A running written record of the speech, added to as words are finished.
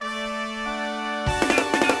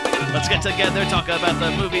Let's get together, talk about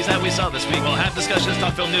the movies that we saw this week. We'll have discussions,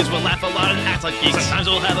 talk film news, we'll laugh a lot and act like geeks. Sometimes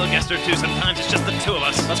we'll have a guest or two, sometimes it's just the two of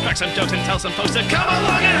us. Let's crack some jokes and tell some folks to come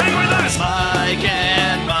along and hang with us. Mike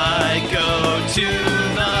and Mike go to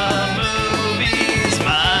the movies.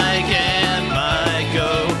 Mike and Mike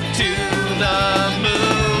go to the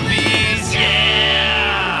movies.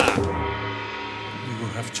 Yeah! You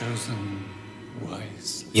have chosen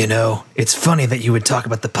wisely. You know, it's funny that you would talk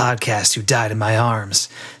about the podcast who died in my arms,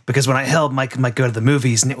 because when I held Mike and Mike go to the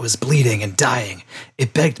movies and it was bleeding and dying,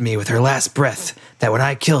 it begged me with her last breath that when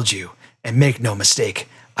I killed you, and make no mistake,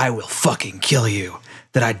 I will fucking kill you,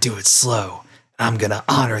 that I'd do it slow. I'm gonna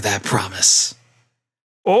honor that promise.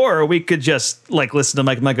 Or we could just listen to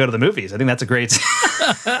Mike and Mike go to the movies. I think that's a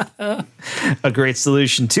great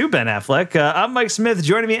solution too, Ben Affleck. I'm Mike Smith.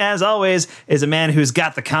 Joining me as always is a man who's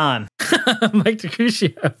got the con. Mike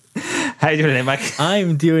DeCrucio. How you doing today, Mike?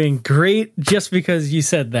 I'm doing great just because you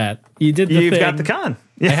said that. You did the thing. You've got the con.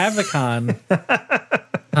 I have the con.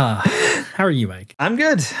 How are you, Mike? I'm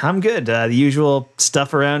good. The usual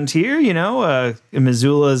stuff around here,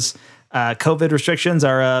 Missoula's COVID restrictions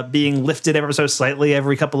are being lifted ever so slightly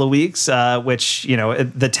every couple of weeks, which,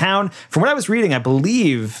 the town, from what I was reading, I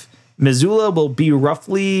believe Missoula will be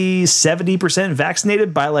roughly 70%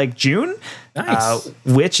 vaccinated by June, Nice.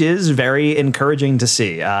 Which is very encouraging to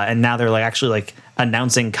see. And now they're actually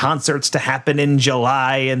announcing concerts to happen in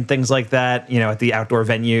July and things like that, at the outdoor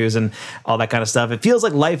venues and all that kind of stuff. It feels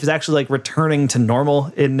like life is actually returning to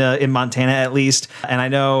normal in Montana, at least. And I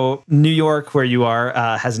know New York, where you are,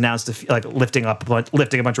 has announced lifting a bunch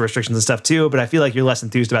of restrictions and stuff too. But I feel like you're less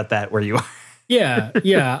enthused about that where you are. Yeah.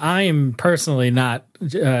 I am personally not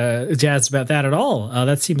jazzed about that at all.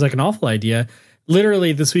 That seems like an awful idea.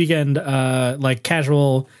 Literally this weekend,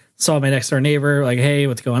 casual saw my next door neighbor, hey,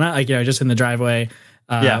 what's going on? Just in the driveway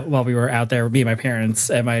while we were out there, me and my parents.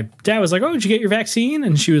 And my dad was like, oh, did you get your vaccine?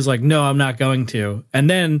 And she was like, no, I'm not going to. And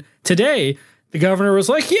then today, the governor was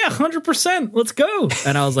like, yeah, 100%, let's go.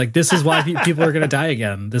 And I was like, this is why people are going to die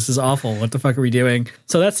again. This is awful. What the fuck are we doing?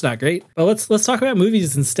 So that's not great. But let's talk about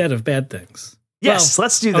movies instead of bad things. Yes,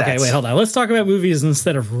 let's do that. Okay, wait, hold on. Let's talk about movies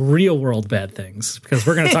instead of real world bad things, because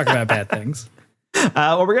we're going to talk about bad things.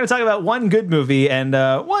 Well, we're going to talk about one good movie and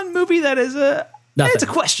one movie that is it's a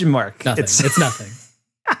question mark. Nothing. It's nothing.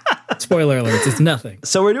 Spoiler alert, it's nothing.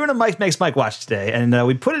 So we're doing a Mike Makes Mike watch today, and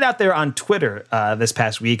we put it out there on Twitter this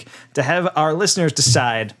past week to have our listeners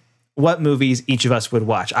decide what movies each of us would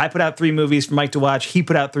watch. I put out 3 movies for Mike to watch. He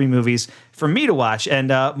put out 3 movies for me to watch, and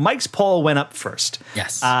Mike's poll went up first.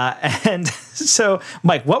 Yes. And so,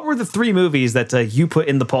 Mike, what were the 3 movies that you put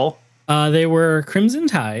in the poll? They were Crimson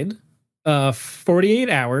Tide, 48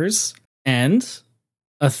 Hours, and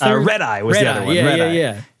a third. Red Eye was the other one.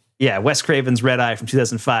 Yeah. Yeah, Wes Craven's Red Eye from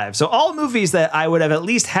 2005. So all movies that I would have at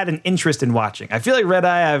least had an interest in watching. I feel like Red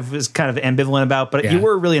Eye I was kind of ambivalent about, but you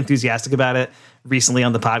were really enthusiastic about it recently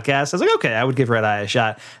on the podcast. I was like, okay, I would give Red Eye a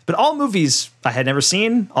shot. But all movies I had never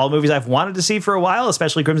seen, all movies I've wanted to see for a while,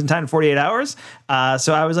 especially Crimson Tide and 48 Hours.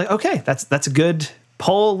 So I was like, okay, that's a good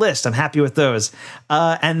poll list. I'm happy with those.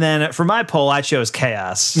 And then for my poll, I chose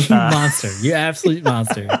Chaos. You monster. You absolute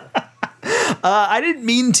monster. I didn't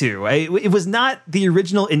mean to. It was not the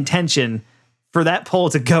original intention for that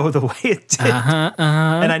poll to go the way it did.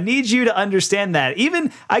 And I need you to understand that.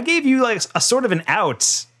 Even I gave you a sort of an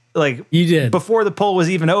out. You did before the poll was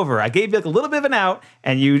even over. I gave you a little bit of an out,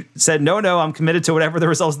 and you said, no, I'm committed to whatever the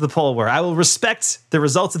results of the poll were. I will respect the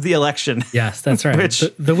results of the election. Yes, that's right.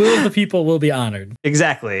 The will of the people will be honored.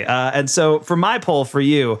 Exactly. And so for my poll for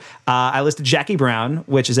you, I listed Jackie Brown,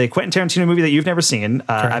 which is a Quentin Tarantino movie that you've never seen.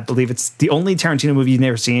 I believe it's the only Tarantino movie you've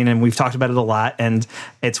never seen, and we've talked about it a lot. And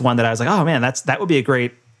it's one that I was like, oh man, that would be a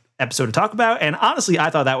great episode to talk about. And honestly,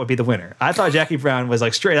 I thought that would be the winner. I thought Jackie Brown was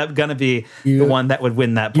straight up gonna be the one that would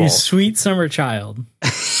win that poll. You sweet summer child.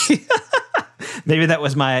 Maybe that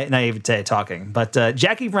was my naivete talking, but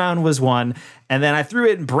Jackie Brown was one. And then I threw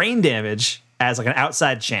in Brain Damage as an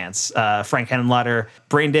outside chance. Frank Henenlotter,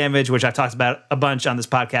 Brain Damage, which I've talked about a bunch on this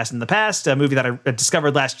podcast in the past, a movie that I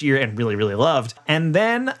discovered last year and really, really loved. And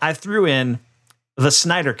then I threw in The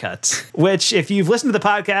Snyder Cut, which if you've listened to the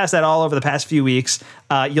podcast at all over the past few weeks,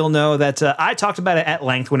 you'll know that I talked about it at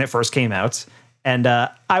length when it first came out. And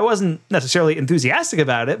I wasn't necessarily enthusiastic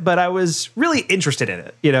about it, but I was really interested in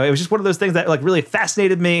it. It was just one of those things that really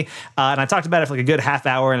fascinated me. And I talked about it for a good half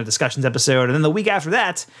hour in a discussions episode. And then the week after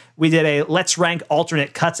that, we did a Let's Rank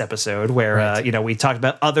Alternate Cuts episode where, we talked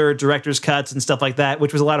about other directors' cuts and stuff like that,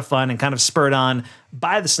 which was a lot of fun and kind of spurred on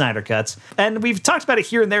by the Snyder Cuts. And we've talked about it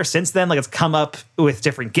here and there since then. It's come up with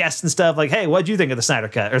different guests and stuff hey, what'd you think of the Snyder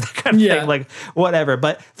Cut? Or that kind of thing, whatever.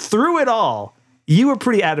 But through it all, you were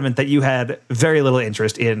pretty adamant that you had very little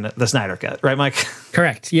interest in the Snyder Cut, right, Mike?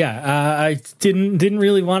 Correct. Yeah, I didn't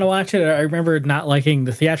really want to watch it. I remember not liking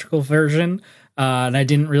the theatrical version. And I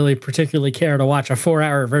didn't really particularly care to watch a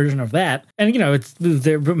 4-hour version of that. And,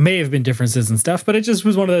 there may have been differences and stuff, but it just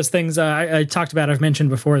was one of those things I talked about. I've mentioned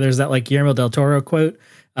before, there's that like Guillermo del Toro quote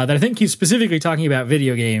that I think he's specifically talking about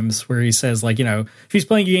video games, where he says, like, if he's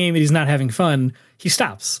playing a game and he's not having fun, he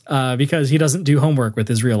stops because he doesn't do homework with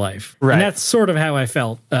his real life. Right. And that's sort of how I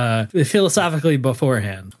felt philosophically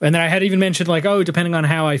beforehand. And then I had even mentioned, like, depending on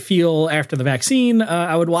how I feel after the vaccine,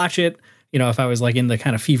 I would watch it, if I was like in the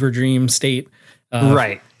kind of fever dream state.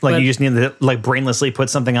 Right. Like you just need to like brainlessly put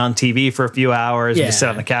something on TV for a few hours and just sit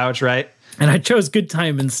on the couch, right? And I chose Good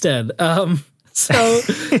Time instead. So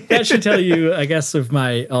that should tell you, I guess, of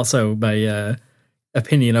my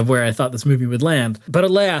opinion of where I thought this movie would land. But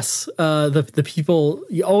alas, the people,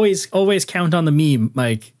 you always count on the meme,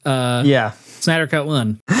 Mike. Snyder Cut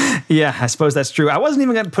won. Yeah, I suppose that's true. I wasn't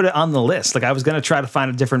even going to put it on the list. Like I was going to try to find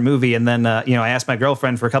a different movie, and then I asked my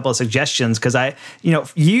girlfriend for a couple of suggestions because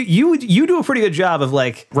you do a pretty good job of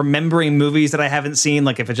like remembering movies that I haven't seen.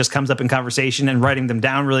 Like if it just comes up in conversation and writing them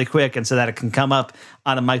down really quick, and so that it can come up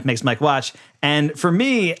on a Mike Makes Mike Watch. And for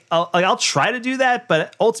me, I'll try to do that,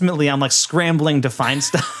 but ultimately I'm like scrambling to find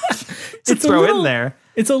stuff to throw in there.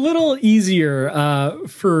 It's a little easier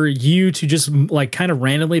for you to just like kind of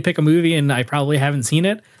randomly pick a movie, and I probably haven't seen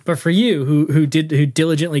it. But for you, who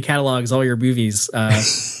diligently catalogs all your movies,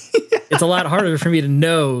 it's a lot harder for me to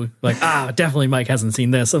know. Like, definitely Mike hasn't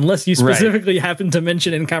seen this, unless you specifically happen to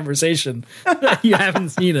mention in conversation that you haven't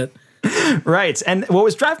seen it. Right. And what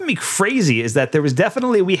was driving me crazy is that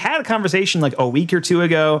we had a conversation like a week or two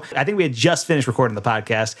ago. I think we had just finished recording the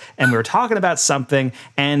podcast, and we were talking about something,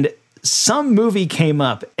 and some movie came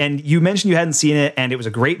up, and you mentioned you hadn't seen it, and it was a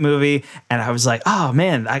great movie, and I was like, oh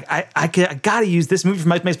man, I gotta use this movie for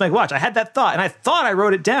Mike Makes Mike Watch. I had that thought, and I thought I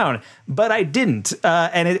wrote it down, but I didn't,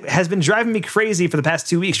 and it has been driving me crazy for the past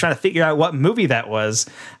 2 weeks trying to figure out what movie that was.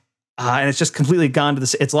 And it's just completely gone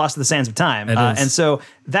to it's lost to the sands of time. And so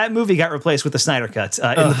that movie got replaced with the Snyder Cut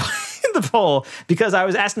in the poll, because I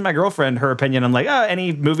was asking my girlfriend her opinion on like,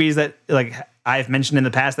 any movies that like I've mentioned in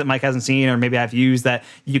the past that Mike hasn't seen, or maybe I've used that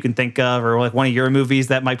you can think of, or like one of your movies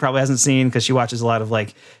that Mike probably hasn't seen, because she watches a lot of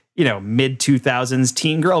like, mid 2000s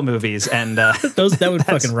teen girl movies. And that would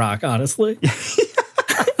fucking rock, honestly.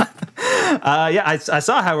 I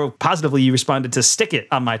saw how positively you responded to Stick It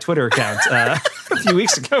on my Twitter account a few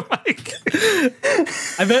weeks ago, Mike.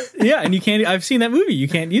 I bet, and you can't. I've seen that movie. You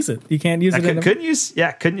can't use it. You can't use it. Couldn't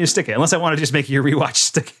use Stick It, unless I want to just make you rewatch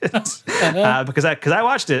Stick It, because I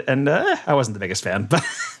watched it and I wasn't the biggest fan, but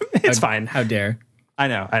it's fine. How dare. I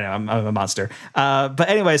know. I'm a monster. But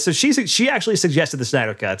anyway, so she actually suggested the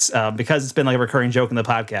Snyder Cuts because it's been like a recurring joke in the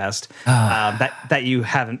podcast that you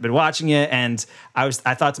haven't been watching it. And I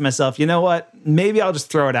thought to myself, you know what? Maybe I'll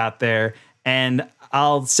just throw it out there, and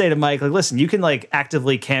I'll say to Mike, like, listen, you can like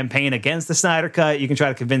actively campaign against the Snyder Cut. You can try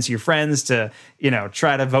to convince your friends to,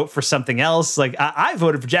 try to vote for something else. Like I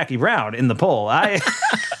voted for Jackie Brown in the poll. I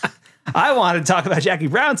wanted to talk about Jackie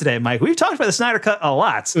Brown today, Mike. We've talked about the Snyder Cut a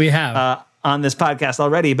lot. We have. On this podcast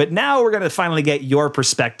already, but now we're going to finally get your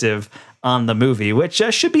perspective on the movie, which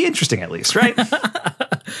should be interesting at least, right?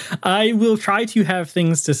 I will try to have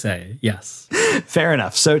things to say. Yes. Fair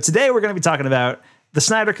enough. So today we're going to be talking about the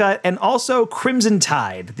Snyder Cut and also Crimson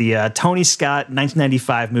Tide, the Tony Scott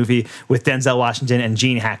 1995 movie with Denzel Washington and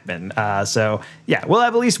Gene Hackman. So yeah, we'll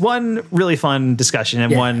have at least one really fun discussion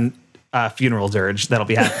and one funeral dirge that'll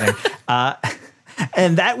be happening.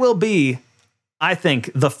 And that will be, I think,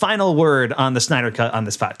 the final word on the Snyder Cut on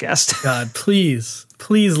this podcast. God, please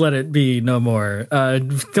let it be no more.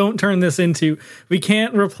 Don't turn this into. We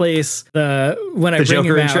can't replace the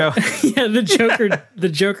Joker intro. The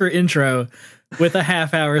Joker intro with a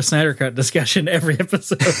half-hour Snyder Cut discussion every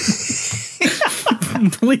episode.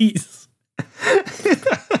 Please.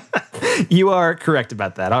 You are correct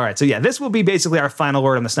about that. All right. So yeah, this will be basically our final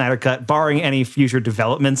word on the Snyder Cut, barring any future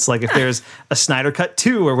developments. Like if there's a Snyder Cut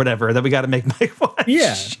 2 or whatever that we got to make Mike watch.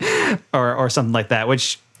 Yeah. Or something like that,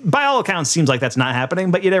 which by all accounts seems like that's not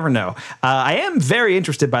happening, but you never know. I am very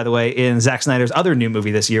interested, by the way, in Zack Snyder's other new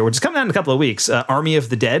movie this year, which is coming out in a couple of weeks, Army of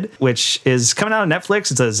the Dead, which is coming out on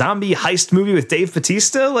Netflix. It's a zombie heist movie with Dave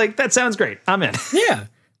Bautista. Like, that sounds great. I'm in. Yeah.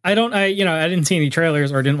 I didn't see any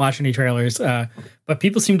trailers or didn't watch any trailers, but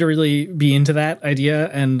people seem to really be into that idea,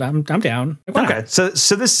 and I'm down. Okay, so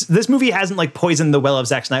this movie hasn't like poisoned the well of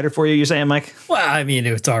Zack Snyder for you, you're saying, Mike? Well, I mean,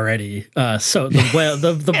 it's already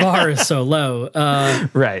the bar is so low.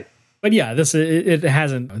 Right. But yeah, it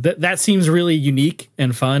hasn't. That seems really unique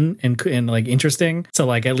and fun and like interesting. So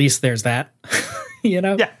like at least there's that, you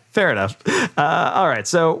know. Yeah, fair enough. All right,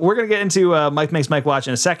 so we're gonna get into Mike Makes Mike Watch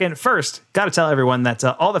in a second. First, got to tell everyone that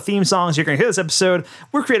all the theme songs you're gonna hear this episode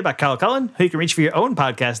were created by Kyle Cullen, who you can reach for your own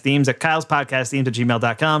podcast themes at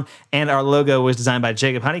kylespodcastthemes@gmail.com. And our logo was designed by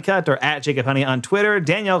Jacob Honeycutt, or at Jacob Honey on Twitter.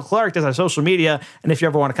 Danielle Clark does our social media, and if you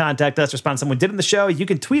ever want to contact us, respond to something we did in the show, you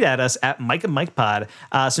can tweet at us at Mike and Mike Pod.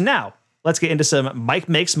 So now let's get into some Mike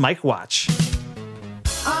Makes Mike Watch.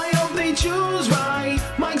 I hope they choose right.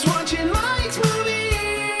 Mike's watching Mike's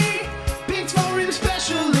movie. Picked for him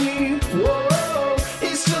specially. Whoa,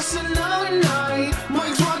 it's just another night.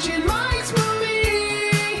 Mike's watching Mike's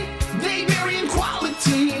movie. They vary in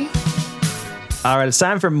quality. All right, it's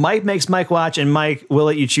time for Mike Makes Mike Watch, and Mike, we'll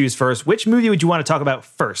let you choose first. Which movie would you want to talk about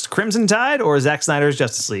first, Crimson Tide or Zack Snyder's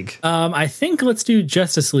Justice League? I think let's do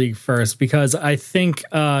Justice League first, because I think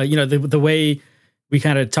the way we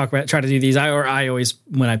kind of try to do these, I always,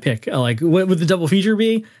 when I pick, like, what would the double feature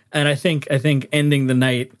be? And I think ending the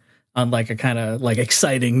night on like a kind of like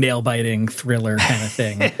exciting, nail biting thriller kind of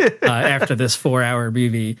thing after this 4-hour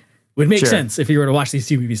movie would make sense. If you were to watch these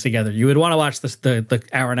two movies together, you would want to watch the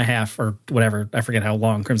hour and a half or whatever. I forget how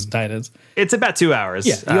long Crimson Tide is. It's about 2 hours.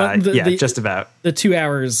 Yeah, just about. The 2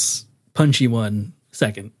 hours punchy one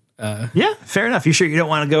second. Yeah, fair enough. You sure you don't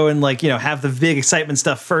want to go and have the big excitement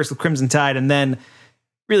stuff first with Crimson Tide and then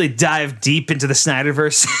really dive deep into the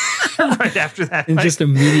Snyderverse right after that? And just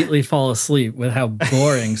immediately fall asleep with how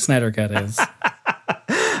boring Snyder Cut is.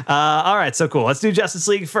 All right, so cool. Let's do Justice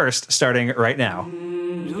League first, starting right now.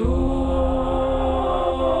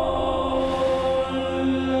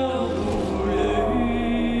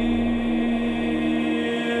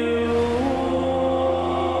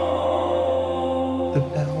 The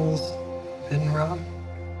bell's been rung.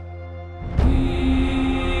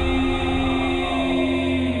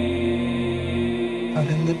 Out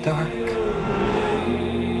in the dark,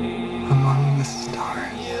 among the stars,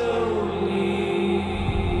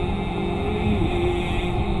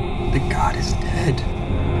 the god is dead.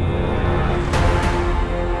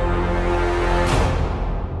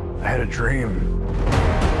 I had a dream.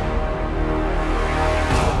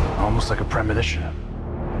 Almost like a premonition.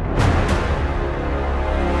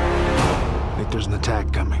 I think there's an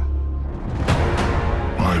attack coming.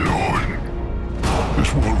 My lord,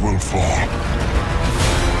 this world will fall.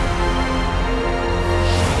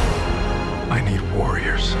 I need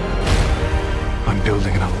warriors. I'm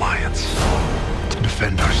building an alliance to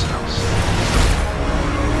defend ourselves.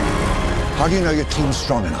 How do you know your team's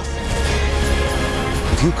strong enough?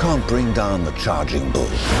 If you can't bring down the charging bull,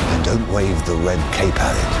 then don't wave the red cape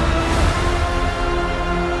at it.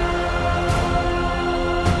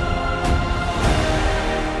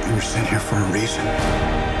 You were sent here for a reason.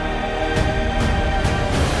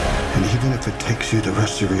 And even if it takes you the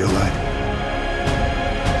rest of your life,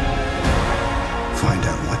 find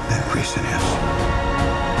out what that reason is.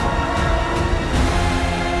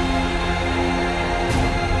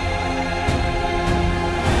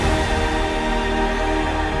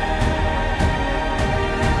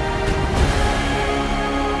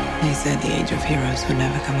 They said the age of heroes would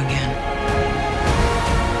never come again.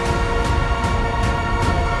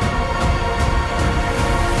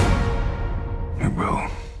 It will.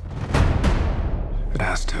 It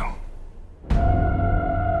has to.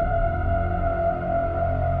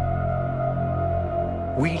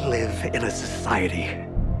 We live in a society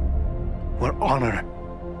where honor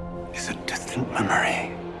is a distant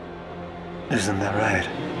memory. Isn't that right,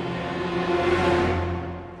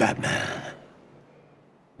 Batman?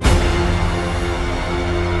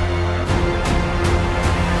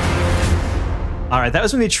 All right, that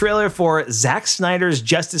was from the trailer for Zack Snyder's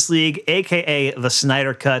Justice League, a.k.a. the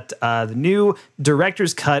Snyder Cut, the new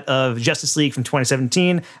director's cut of Justice League from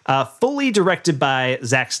 2017, fully directed by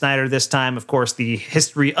Zack Snyder this time. Of course, the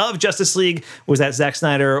history of Justice League was that Zack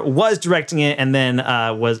Snyder was directing it and then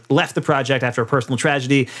left the project after a personal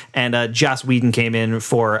tragedy, and Joss Whedon came in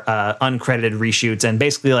for uncredited reshoots and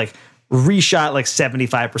basically reshot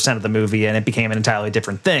 75% of the movie, and it became an entirely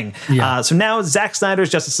different thing. Yeah. So now Zack Snyder's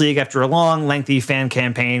Justice League, after a long, lengthy fan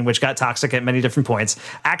campaign, which got toxic at many different points,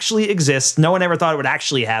 actually exists. No one ever thought it would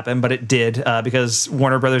actually happen, but it did because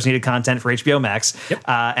Warner Brothers needed content for HBO Max,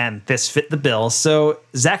 and this fit the bill. So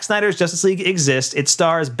Zack Snyder's Justice League exists. It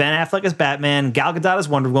stars Ben Affleck as Batman, Gal Gadot as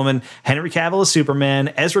Wonder Woman, Henry Cavill as Superman,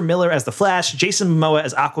 Ezra Miller as The Flash, Jason Momoa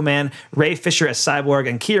as Aquaman, Ray Fisher as Cyborg,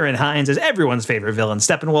 and Kieran Hines as everyone's favorite villain,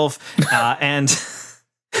 Steppenwolf. And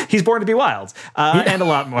he's born to be wild, and a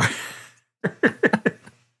lot more.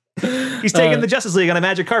 He's taking the Justice League on a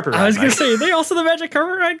magic carpet ride. I was going to say, are they also the magic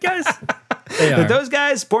carpet ride guys? They are. Those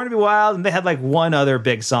guys, Born to Be Wild, and they had like one other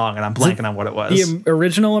big song, and I'm blanking on what it was. The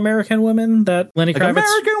original American Woman that Lenny Kravitz.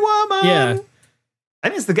 American Woman. Yeah. I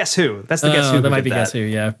think it's the Guess Who. That's the Guess Who. That might be Guess Who.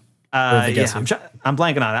 Yeah. I'm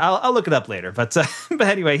blanking on it. I'll look it up later. But but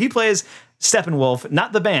anyway, he plays Steppenwolf,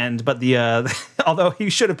 not the band, but the although he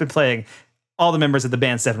should have been playing all the members of the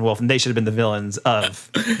band Steppenwolf, and they should have been the villains of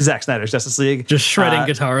Zack Snyder's Justice League. Just shredding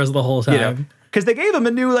guitars the whole time. You know, because they gave him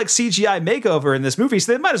a new like CGI makeover in this movie,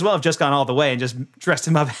 so they might as well have just gone all the way and just dressed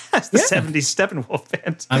him up as the 70s Steppenwolf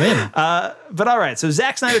band. I'm in. But all right, so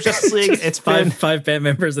Zack Snyder's Justice League, it's five band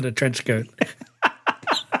members in a trench coat.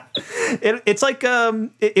 It's like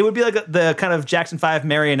it would be like the kind of Jackson 5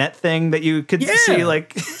 marionette thing that you could see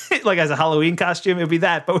like as a Halloween costume. It would be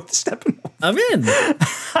that, but with the Steppenwolf. I'm in.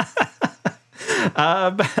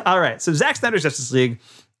 All right, so Zack Snyder's Justice League,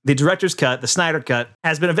 the director's cut, the Snyder cut,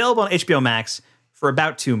 has been available on HBO Max for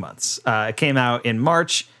about 2 months. It came out in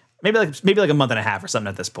March, maybe like a month and a half or something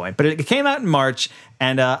at this point. But it came out in March,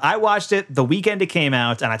 and I watched it the weekend it came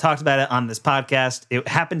out, and I talked about it on this podcast. It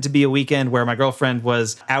happened to be a weekend where my girlfriend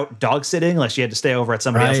was out dog sitting, like she had to stay over at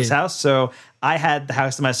somebody else's house. So I had the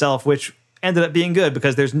house to myself, which ended up being good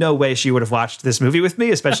because there's no way she would have watched this movie with me,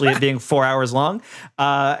 especially it being 4 hours long.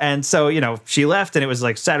 And so, she left, and it was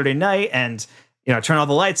like Saturday night, and turn all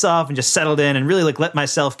the lights off and just settled in and really like let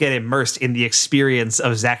myself get immersed in the experience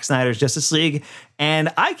of Zack Snyder's Justice League.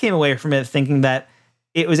 And I came away from it thinking that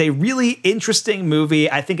it was a really interesting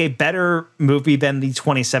movie. I think a better movie than the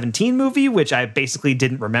 2017 movie, which I basically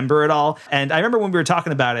didn't remember at all. And I remember when we were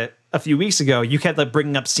talking about it a few weeks ago, you kept like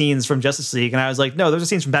bringing up scenes from Justice League, and I was like, no, those are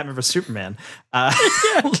scenes from Batman vs Superman.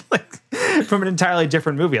 From an entirely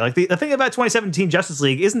different movie. Like the thing about 2017 Justice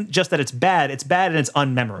League isn't just that it's bad and it's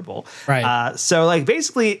unmemorable. Right. So like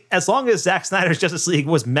basically, as long as Zack Snyder's Justice League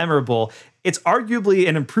was memorable, it's arguably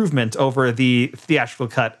an improvement over the theatrical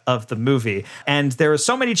cut of the movie. And there are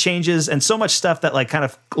so many changes and so much stuff that like kind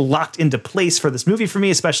of locked into place for this movie for me,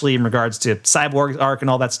 especially in regards to Cyborg's arc and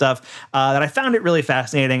all that stuff, that I found it really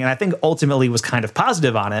fascinating. And I think ultimately was kind of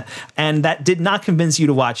positive on it. And that did not convince you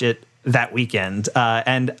to watch it that weekend.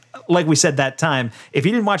 And like we said that time, if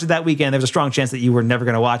you didn't watch it that weekend, there's a strong chance that you were never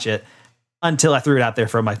going to watch it until I threw it out there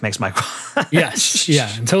for Mike Makes Mike. Yes. Yeah.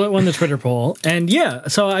 Until it won the Twitter poll. And yeah,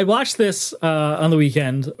 so I watched this on the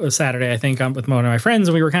weekend, Saturday, I think, with one of my friends,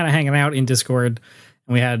 and we were kind of hanging out in Discord.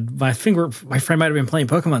 And we had, my friend might have been playing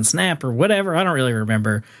Pokemon Snap or whatever. I don't really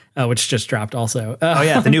remember, which just dropped also.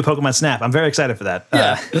 The new Pokemon Snap. I'm very excited for that.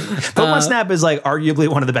 Yeah. Pokemon Snap is like arguably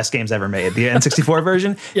one of the best games ever made. The N64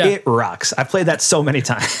 version, It rocks. I've played that so many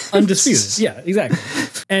times. Undisputed. Yeah, exactly.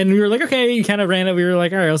 And we were like, okay, you kind of ran it. We were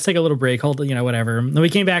like, all right, let's take a little break. Hold, whatever. And we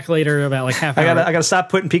came back later about like half hour. I gotta stop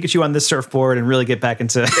putting Pikachu on this surfboard and really get back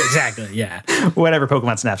into exactly. Yeah. whatever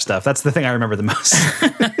Pokemon Snap stuff. That's the thing I remember the most.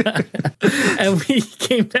 And we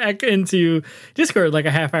came back into Discord like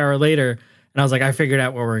a half hour later, and I was like, I figured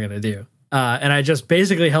out what we're gonna do. And I just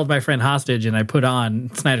basically held my friend hostage, and I put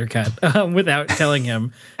on Snyder Cut without telling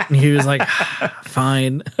him. And he was like,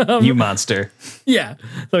 fine. You monster. Yeah.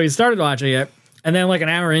 So he started watching it. And then like an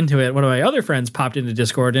hour into it, one of my other friends popped into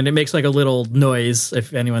Discord, and it makes like a little noise.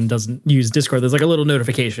 If anyone doesn't use Discord, there's like a little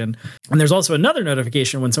notification. And there's also another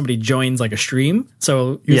notification when somebody joins like a stream.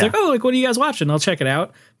 So he was like, oh, like, what are you guys watching? I'll check it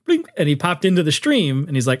out. Bloop. And he popped into the stream,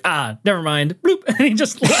 and he's like, never mind. Bloop. And he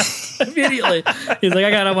just left immediately. He's like,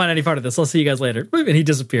 I don't want any part of this. I'll see you guys later. Bloop. And he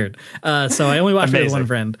disappeared. So I only watched it with one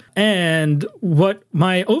friend. And what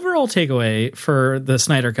my overall takeaway for the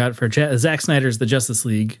Snyder Cut for Zack Snyder's The Justice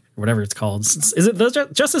League, or whatever it's called. Is it the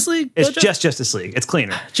Justice League? It's just Justice League. It's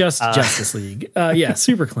cleaner. Justice League. Yeah,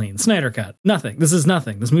 super clean. Snyder Cut. Nothing. This is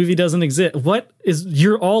nothing. This movie doesn't exist.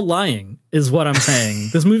 You're all lying, is what I'm saying.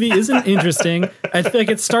 This movie isn't interesting. I think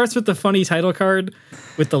it starts with the funny title card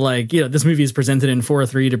with the this movie is presented in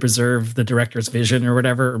 4:3 to preserve the director's vision or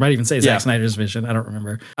whatever. Or might even say Zack Snyder's vision. I don't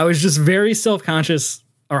remember. I was just very self-conscious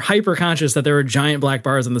or hyper-conscious that there were giant black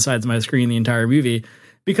bars on the sides of my screen the entire movie,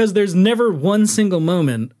 because there's never one single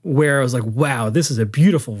moment where I was like, wow, this is a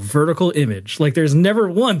beautiful vertical image. Like there's never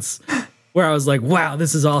once where I was like, wow,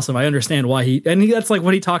 this is awesome. I understand why that's like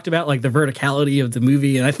what he talked about, like the verticality of the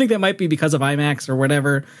movie. And I think that might be because of IMAX or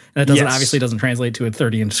whatever. And it obviously doesn't translate to a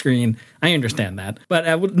 30-inch screen. I understand that. But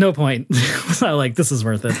at no point was I like, this is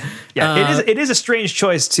worth it. Yeah, it is a strange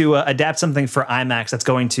choice to adapt something for IMAX that's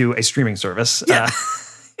going to a streaming service. Yeah.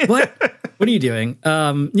 What are you doing?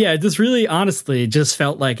 This really honestly just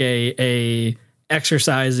felt like a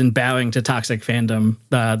exercise in bowing to toxic fandom.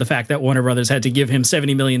 The fact that Warner Brothers had to give him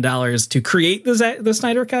 $70 million to create the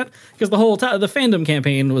Snyder Cut, because the whole the fandom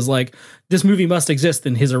campaign was like, this movie must exist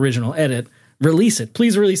in his original edit. Release it.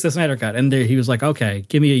 Please release the Snyder Cut. And he was like, okay,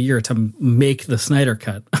 give me a year to make the Snyder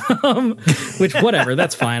Cut. Which, whatever,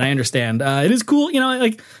 that's fine. I understand. It is cool,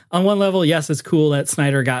 like on one level, yes, it's cool that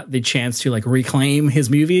Snyder got the chance to like reclaim his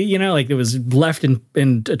movie, like it was left in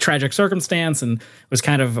a tragic circumstance and was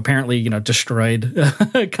kind of apparently, destroyed,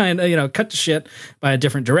 kind of, cut to shit by a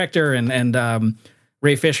different director. And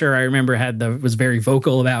Ray Fisher, I remember, was very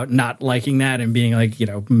vocal about not liking that and being like,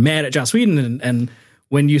 mad at Joss Whedon. And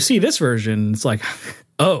when you see this version, it's like,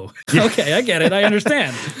 oh, okay, I get it. I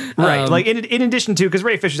understand. Right. Like in addition to, because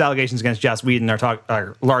Ray Fisher's allegations against Joss Whedon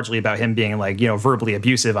are largely about him being like, verbally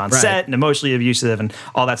abusive on set and emotionally abusive and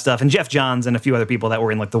all that stuff. And Jeff Johns and a few other people that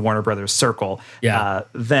were in like the Warner Brothers circle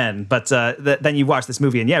then. But then you watch this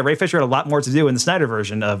movie and Ray Fisher had a lot more to do in the Snyder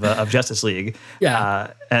version of Justice League.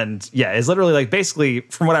 It's literally like basically,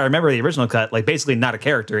 from what I remember, the original cut, like basically not a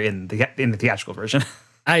character in the theatrical version.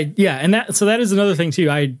 And that is another thing too.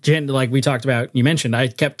 Like we talked about, you mentioned, I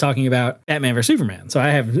kept talking about Batman vs Superman. So I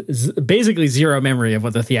have basically zero memory of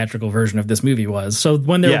what the theatrical version of this movie was. So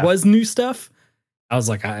when there was new stuff, I was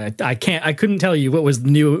like, I couldn't tell you what was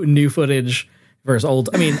new footage versus old.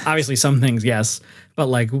 I mean, obviously some things, yes, but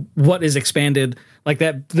like what is expanded, like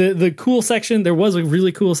that, the cool section, there was a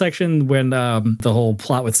really cool section when the whole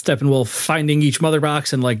plot with Steppenwolf finding each mother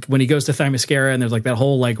box, and like when he goes to Themyscira and there's like that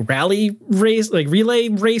whole like rally race, like relay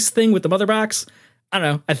race thing with the mother box. I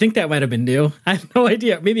don't know. I think that might have been new. I have no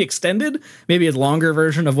idea. Maybe extended. Maybe a longer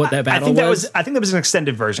version of what that battle was. I think that was an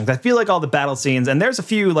extended version. I feel like all the battle scenes, and there's a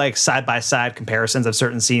few like side-by-side comparisons of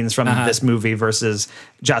certain scenes from this movie versus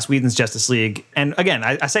Joss Whedon's Justice League. And again,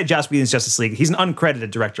 I say Joss Whedon's Justice League. He's an uncredited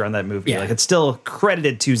director on that movie. Like it's still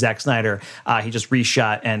credited to Zack Snyder. He just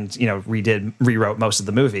reshot and rewrote most of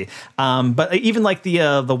the movie. But even like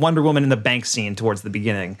the Wonder Woman in the bank scene towards the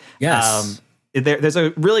beginning. Yes. There's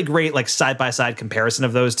a really great like side-by-side comparison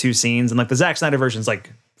of those two scenes, and like the Zack Snyder version is like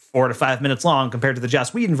 4 to 5 minutes long compared to the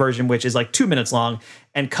Joss Whedon version, which is like 2 minutes long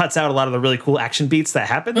and cuts out a lot of the really cool action beats that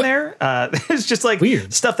happen there. It's just like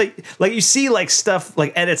weird stuff that like you see like stuff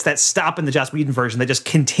like edits that stop in the Joss Whedon version that just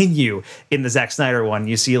continue in the Zack Snyder one.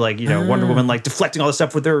 You see like Wonder Woman like deflecting all the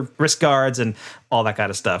stuff with their wrist guards and all that kind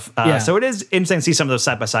of stuff. So it is interesting to see some of those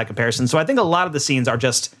side-by-side comparisons. So I think a lot of the scenes are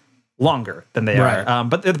just longer than they are.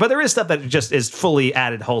 But there is stuff that just is fully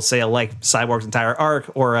added wholesale, like Cyborg's entire arc,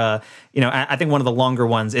 or I think one of the longer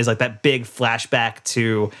ones is like that big flashback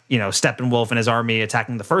to Steppenwolf and his army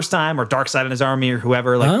attacking the first time, or Darkseid and his army, or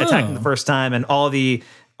whoever attacking the first time, and all the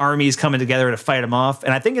armies coming together to fight him off.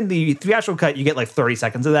 And I think in the theatrical cut you get like 30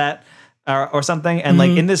 seconds of that. Or something, and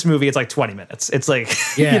like in this movie, it's like 20 minutes. It's like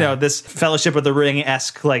this Fellowship of the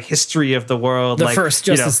Ring-esque like history of the world, the like, first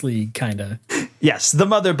Justice League kind of. Yes, the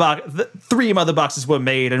 3 mother boxes were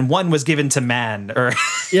made, and one was given to man. Or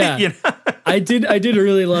I did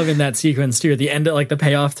really love in that sequence too at the end, like the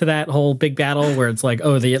payoff to that whole big battle where it's like,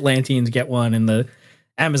 oh, the Atlanteans get one and the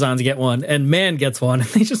Amazons get one and man gets one, and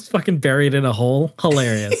they just fucking bury it in a hole.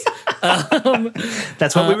 Hilarious.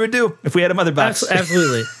 That's what we would do if we had a mother box.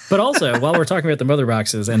 Absolutely. But also, while we're talking about the mother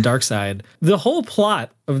boxes and Darkseid, the whole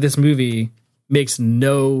plot of this movie makes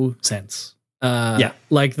no sense.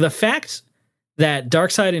 Like the fact that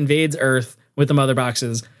Darkseid invades Earth with the mother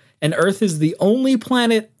boxes, and Earth is the only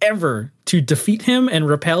planet ever to defeat him and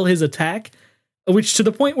repel his attack. Which to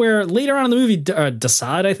the point where later on in the movie,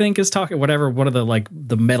 Desaad, I think, is talking, one of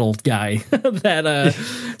the metal guy that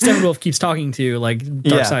Steppenwolf keeps talking to, like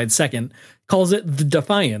Darkseid's second, calls it the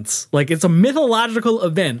Defiance. Like it's a mythological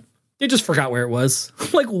event. They just forgot where it was.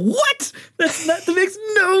 Like what? That makes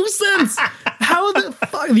no sense. How the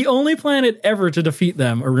fuck? The only planet ever to defeat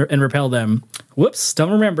them and repel them. Whoops,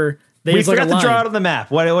 don't remember. We forgot to draw it on the map.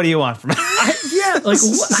 What do you want from us? I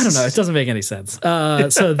don't know. It doesn't make any sense.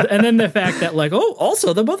 And then the fact that like, oh,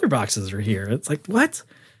 also the mother boxes are here. It's like, what?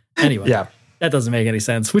 Anyway, that doesn't make any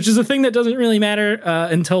sense, which is a thing that doesn't really matter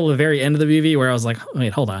until the very end of the movie where I was like,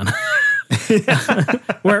 wait, hold on.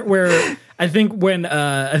 where I think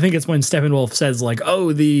it's when Steppenwolf says like,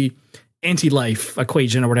 oh, the anti-life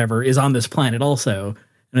equation or whatever is on this planet also.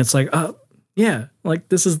 And it's like, oh, yeah, like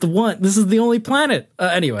this is the only planet.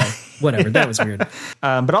 Anyway, whatever. That was weird.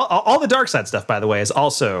 But all the Darkseid stuff, by the way, is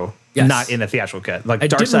also not in the theatrical cut. Like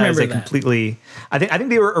Darkseid is completely. I think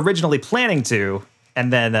they were originally planning to,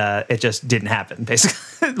 and then it just didn't happen,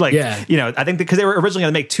 basically. Like, Yeah. you know, I think because they were originally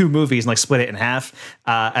going to make 2 movies and like split it in half,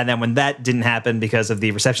 and then when that didn't happen because of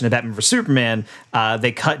the reception of Batman vs Superman,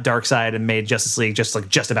 they cut Darkseid and made Justice League just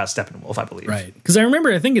about Steppenwolf, I believe. Right. Because I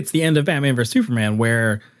remember, I think it's the end of Batman vs Superman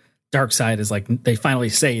where Darkseid is like, they finally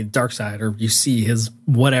say Darkseid, or you see his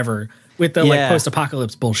whatever with the like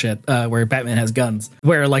post-apocalypse bullshit where Batman has guns,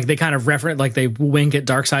 where like they kind of reference, like they wink at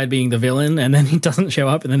Darkseid being the villain, and then he doesn't show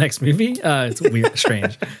up in the next movie. It's weird,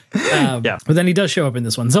 strange. But then he does show up in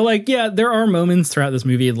this one. So like, yeah, there are moments throughout this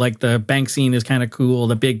movie, like the bank scene is kind of cool.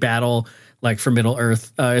 The big battle, like for Middle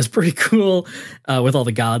Earth, is pretty cool with all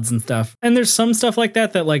the gods and stuff. And there's some stuff like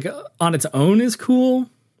that like on its own is cool.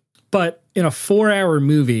 But in a 4-hour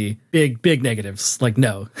movie, big negatives. Like,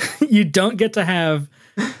 no, you don't get to have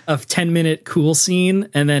a 10-minute cool scene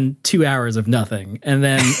and then 2 hours of nothing, and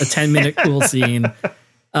then a 10-minute cool scene.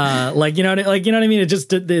 Like, you know what I mean?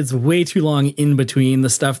 It's way too long in between the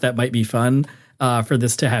stuff that might be fun for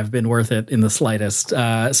this to have been worth it in the slightest.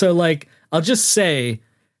 So, like, I'll just say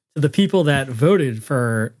to the people that voted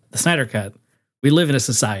for the Snyder Cut, we live in a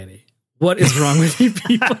society. What is wrong with you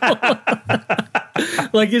people?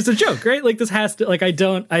 Like, it's a joke, right? Like, this has to, like, I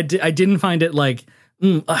didn't find it like,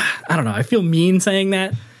 I don't know. I feel mean saying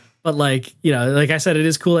that, but like, you know, like I said, it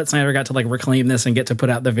is cool that Snyder got to like reclaim this and get to put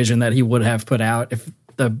out the vision that he would have put out if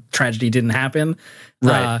the tragedy didn't happen,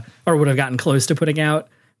 right? Or would have gotten close to putting out,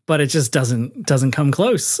 but it just doesn't come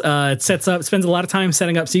close. It spends a lot of time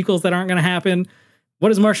setting up sequels that aren't going to happen.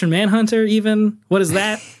 What is Martian Manhunter even? What is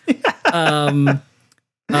that?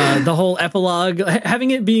 The whole epilogue, having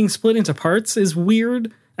it being split into parts is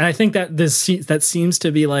weird. And I think that that seems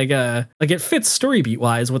to be like it fits story beat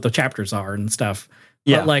wise what the chapters are and stuff.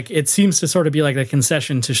 Yeah. But like it seems to sort of be like a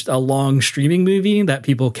concession to a long streaming movie that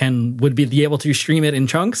people would be able to stream it in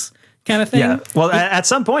chunks kind of thing. Yeah. Well, at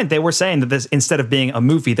some point they were saying that this, instead of being a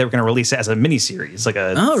movie, they were going to release it as a miniseries, like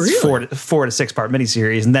a 4 to 6 part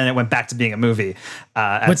miniseries, and then it went back to being a movie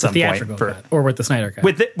at some point, or with the Snyder Cut.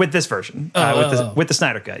 With this version, with the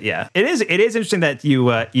Snyder Cut. Yeah, it is interesting that you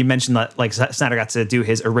mentioned that like Snyder got to do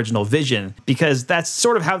his original vision, because that's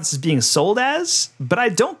sort of how this is being sold as. But I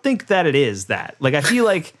don't think that it is that. Like, I feel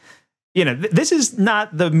like, you know, this is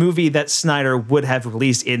not the movie that Snyder would have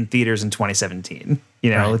released in theaters in 2017. You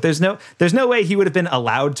know, right. Like there's no way he would have been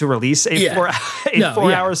allowed to release a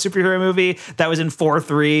 4-hour superhero movie that was in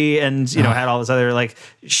 4:3 and, you know, had all this other like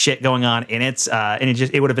shit going on in it. And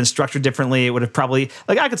it would have been structured differently. It would have probably,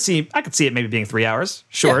 like, I could see it maybe being 3 hours,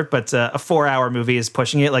 sure, but a 4-hour movie is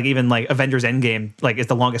pushing it. Like, even like Avengers Endgame, like, is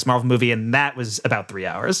the longest Marvel movie, and that was about 3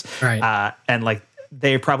 hours. Right. And like,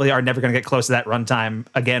 they probably are never going to get close to that runtime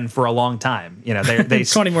again for a long time. You know, they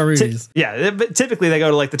 20 more movies. But typically they go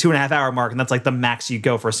to like the 2.5 hour mark, and that's like the max you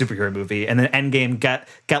go for a superhero movie. And then Endgame got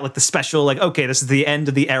like the special, like, okay, this is the end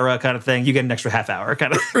of the era kind of thing. You get an extra half hour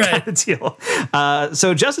kind of deal.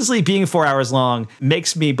 So Justice League being 4 hours long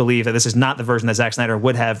makes me believe that this is not the version that Zack Snyder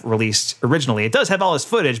would have released originally. It does have all his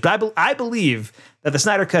footage, but I believe that the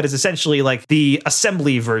Snyder Cut is essentially like the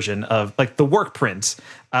assembly version of like the work print,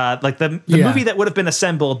 like the movie that would have been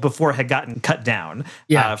assembled before it had gotten cut down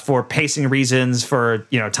for pacing reasons, for,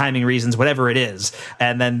 you know, timing reasons, whatever it is.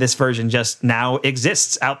 And then this version just now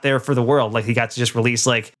exists out there for the world. Like, he got to just release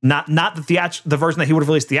like not the version that he would have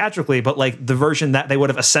released theatrically, but like the version that they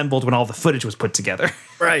would have assembled when all the footage was put together.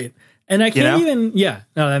 Right. And I can't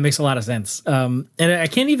that makes a lot of sense. And I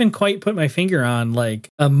can't even quite put my finger on like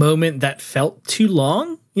a moment that felt too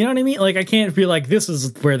long. You know what I mean? Like, I can't be like, this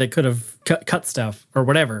is where they could have cut stuff or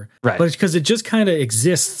whatever. Right. But because it just kind of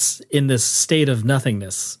exists in this state of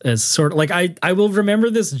nothingness, as sort of like, I will remember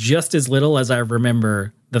this just as little as I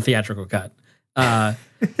remember the theatrical cut. But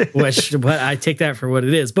I take that for what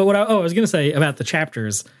it is. But I was going to say about the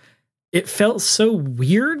chapters, it felt so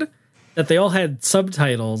weird that they all had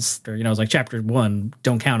subtitles, or, you know, it was like chapter 1,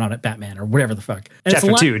 don't count on it, Batman, or whatever the fuck. And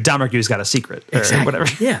chapter 2, Domergue's got a secret, or whatever.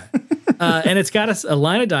 Yeah. And it's got a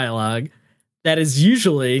line of dialogue that is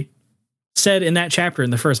usually said in that chapter in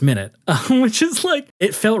the first minute, which is like,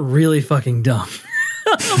 it felt really fucking dumb.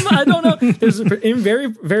 I don't know. There's in very,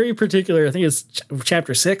 very particular, I think it's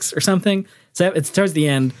chapter 6 or something. So it's towards the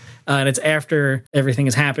end, and it's after everything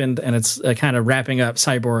has happened, and it's kind of wrapping up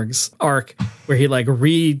Cyborg's arc, where he like I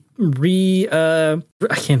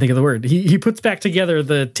can't think of the word. He puts back together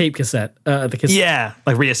the tape cassette. The cassette. Yeah,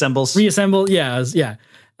 like reassembles.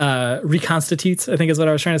 Yeah. Reconstitutes, I think is what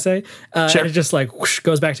I was trying to say. Sure. And it just like whoosh,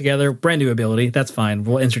 goes back together. Brand new ability. That's fine.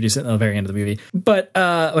 We'll introduce it at the very end of the movie. But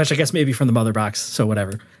which I guess maybe from the mother box. So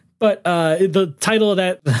whatever. But the title of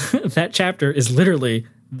that chapter is literally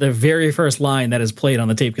the very first line that is played on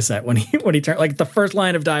the tape cassette when he turned, like the first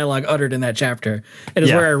line of dialogue uttered in that chapter. It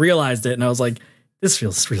is where I realized it, and I was like, this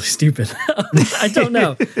feels really stupid. I don't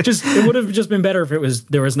know. It would have just been better if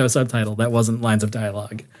there was no subtitle that wasn't lines of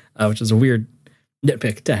dialogue, which is a weird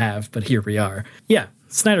nitpick to have, but here we are. Yeah,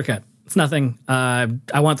 Snyder Cut. It's nothing. I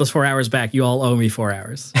want those 4 hours back. You all owe me 4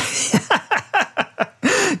 hours.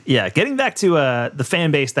 Yeah, getting back to the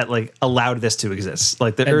fan base that like allowed this to exist,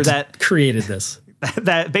 like that created this,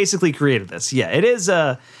 that basically created this. Yeah, it is.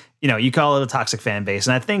 You call it a toxic fan base,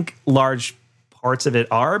 and I think large parts of it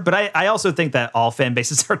are, but I also think that all fan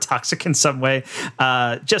bases are toxic in some way.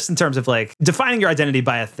 Just in terms of like defining your identity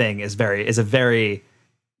by a thing is a very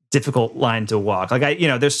difficult line to walk. Like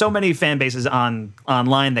there's so many fan bases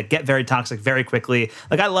online that get very toxic very quickly.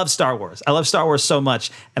 Like I love Star Wars. I love Star Wars so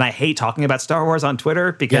much, and I hate talking about Star Wars on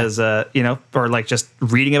Twitter because or like just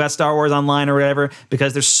reading about Star Wars online or whatever,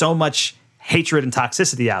 because there's so much hatred and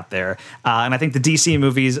toxicity out there. And I think the DC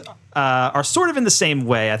movies are sort of in the same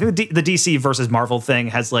way. I think the DC versus Marvel thing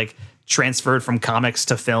has like transferred from comics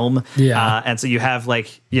to film. Yeah. And so you have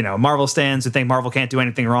like, Marvel stans who think Marvel can't do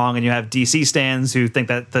anything wrong, and you have DC stans who think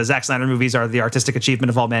that the Zack Snyder movies are the artistic achievement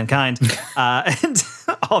of all mankind, and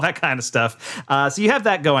all that kind of stuff. So you have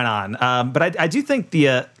that going on. But I do think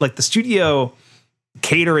the studio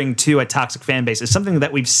catering to a toxic fan base is something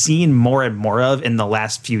that we've seen more and more of in the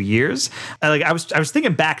last few years. I was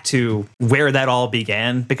thinking back to where that all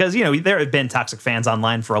began, because there have been toxic fans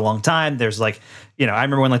online for a long time. There's like, I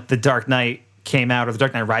remember when like The Dark Knight came out, or The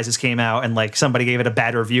Dark Knight Rises came out, and like somebody gave it a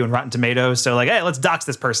bad review on Rotten Tomatoes, so like, hey, let's dox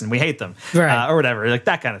this person, we hate them, right. Or whatever, like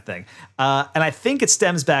that kind of thing. And I think it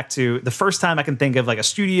stems back to the first time I can think of like a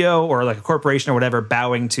studio or like a corporation or whatever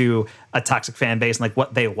bowing to a toxic fan base and like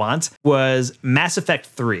what they want was Mass Effect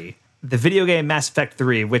 3. The video game Mass Effect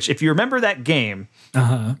 3, which if you remember that game,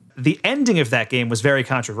 the ending of that game was very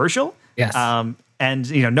controversial. Yes.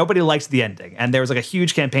 And nobody liked the ending, and there was like a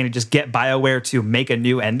huge campaign to just get BioWare to make a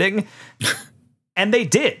new ending. And they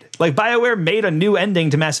did. Like BioWare made a new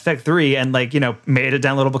ending to Mass Effect 3 and like, made it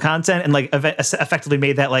downloadable content and like effectively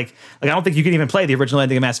made that like I don't think you can even play the original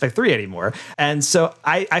ending of Mass Effect 3 anymore. And so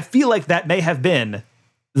I feel like that may have been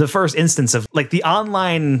the first instance of like the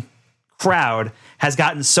online crowd has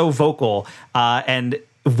gotten so vocal and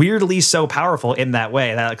weirdly so powerful in that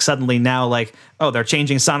way that like suddenly now like, oh, they're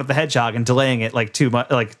changing Sonic the Hedgehog and delaying it like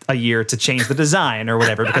a year to change the design or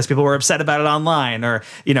whatever because people were upset about it online. Or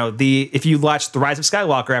if you watch The Rise of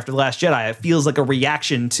Skywalker after The Last Jedi, it feels like a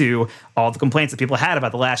reaction to all the complaints that people had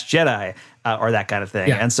about The Last Jedi or that kind of thing.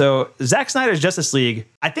 Yeah. And so Zack Snyder's Justice League,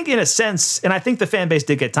 I think in a sense, and I think the fan base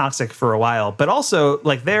did get toxic for a while, but also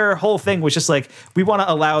like their whole thing was just like, we want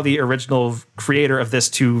to allow the original creator of this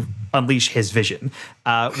to unleash his vision,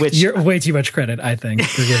 which you're way too much credit, I think,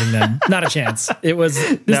 for giving them. Not a chance. It was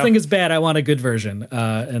this thing is bad. I want a good version.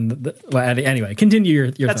 Anyway,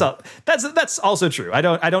 continue your that's thought. That's also true. I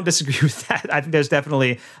don't disagree with that. I think there's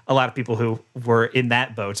definitely a lot of people who were in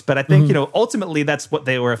that boat, but I think ultimately that's what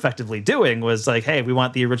they were effectively doing was like, hey, we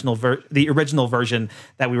want the original version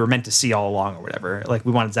that we were meant to see all along or whatever. Like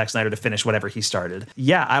we wanted Zack Snyder to finish whatever he started.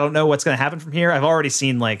 Yeah, I don't know what's going to happen from here. I've already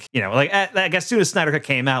seen like I guess as soon as Snyder Cut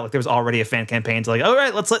came out, like there was already a fan campaign to like, all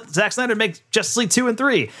right, let's let Zack Snyder make Justice League 2 and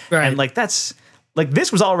 3, right. And like that's. Like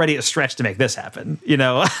this was already a stretch to make this happen,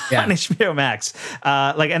 on HBO Max.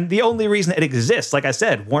 And the only reason it exists, like I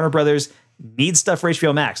said, Warner Brothers needs stuff for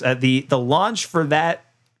HBO Max. The launch for that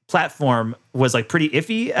platform was like pretty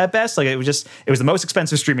iffy at best. Like it was the most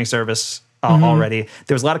expensive streaming service already.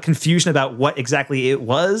 There was a lot of confusion about what exactly it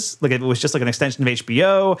was. Like if it was just like an extension of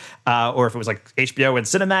HBO, or if it was like HBO and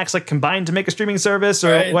Cinemax like combined to make a streaming service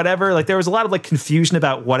or whatever. Like there was a lot of like confusion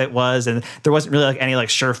about what it was, and there wasn't really like any like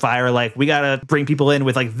surefire like we gotta bring people in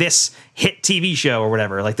with like this hit TV show or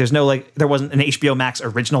whatever. Like there wasn't an HBO Max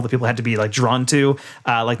original that people had to be like drawn to.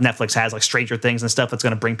 Like Netflix has like Stranger Things and stuff that's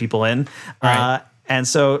gonna bring people in. Right. And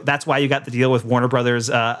so that's why you got the deal with Warner Brothers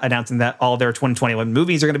announcing that all their 2021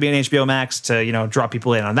 movies are going to be on HBO Max to, draw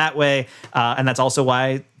people in on that way. And that's also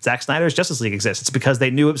why Zack Snyder's Justice League exists. It's because they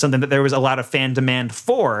knew it was something that there was a lot of fan demand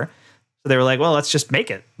for. So they were like, well, let's just make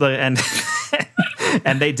it. And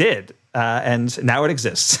and they did. And now it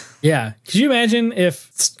exists. Yeah. Could you imagine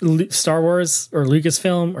if Star Wars or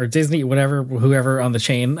Lucasfilm or Disney, whatever, whoever on the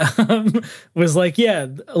chain was like, yeah,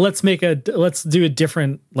 let's do a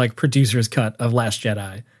different like producer's cut of Last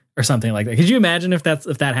Jedi or something like that. Could you imagine if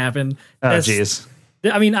that happened? Oh, geez.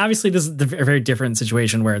 I mean, obviously this is a very different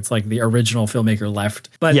situation where it's like the original filmmaker left,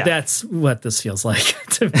 but that's what this feels like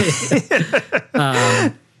to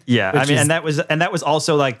me. Yeah, I Which mean, is- and that was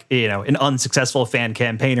also like, you know, an unsuccessful fan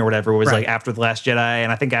campaign or whatever. It was Right. like after The Last Jedi,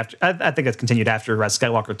 and I think I think it's continued after Rise of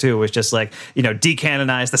Skywalker too. It was just like, you know,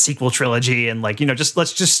 decanonize the sequel trilogy and like, you know,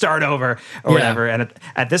 let's just start over or whatever. And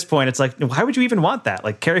at this point, it's like, why would you even want that?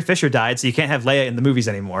 Like Carrie Fisher died, so you can't have Leia in the movies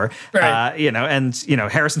anymore. Right. You know, and you know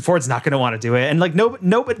Harrison Ford's not going to want to do it, and like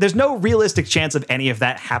but there's no realistic chance of any of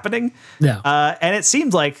that happening. No. And it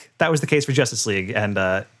seemed like that was the case for Justice League, and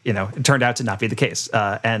you know, it turned out to not be the case.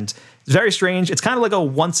 And it's very strange. It's kind of like a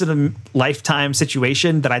once in a lifetime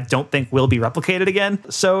situation that I don't think will be replicated again.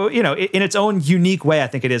 So, you know, in its own unique way, I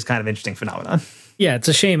think it is kind of an interesting phenomenon. Yeah, it's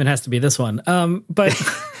a shame it has to be this one. But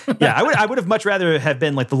Yeah, I would have much rather have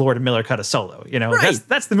been like the Lord and Miller cut a Solo. You know, Right.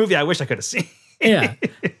 that's the movie I wish I could have seen. yeah.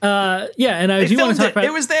 Yeah, and I They do want filmed to talk it. about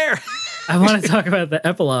It was there. I want to talk about the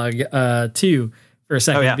epilogue too for a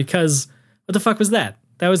second Oh, yeah. because what the fuck was that?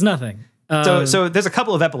 That was nothing. So there's a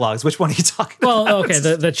couple of epilogues. Which one are you talking Well, about? okay,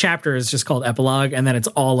 the chapter is just called epilogue, and then it's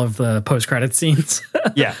all of the post-credit scenes.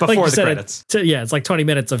 Yeah, Like before you the said, credits. Yeah, it's like 20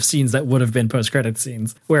 minutes of scenes that would have been post-credit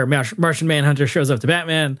scenes where Martian Manhunter shows up to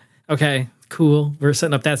Batman. Okay, cool. We're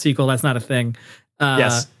setting up that sequel. That's not a thing.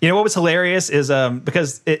 Yes. You know what was hilarious is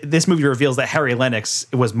because this movie reveals that Harry Lennox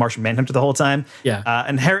was Martian Manhunter the whole time. Yeah.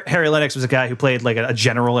 And Harry Lennox was a guy who played like a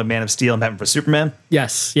general in Man of Steel and Batman vs Superman.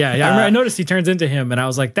 Yes. Yeah. I remember I noticed he turns into him, and I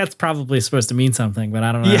was like, that's probably supposed to mean something, but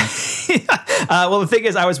I don't know. Yeah. Well, the thing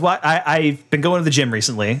is, I've been going to the gym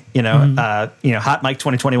recently. You know, Hot Mic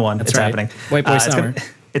 2021. It's right. happening. White Boy Summer.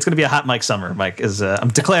 It's going to be a Hot Mic summer, Mike. I'm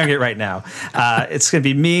declaring it right now. It's going to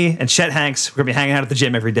be me and Chet Hanks. We're going to be hanging out at the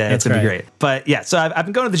gym every day. It's going to be right. great. But yeah, so I've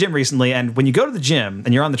been going to the gym recently, and when you go to the gym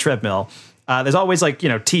and you're on the treadmill, there's always like, you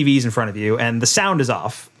know, TVs in front of you, and the sound is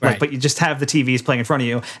off. Like, Right. but you just have the TVs playing in front of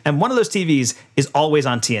you, and one of those TVs is always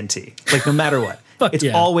on TNT. Like no matter what. Fuck It's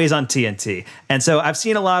yeah. always on TNT. And so I've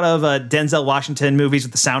seen a lot of Denzel Washington movies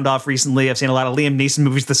with the sound off recently. I've seen a lot of Liam Neeson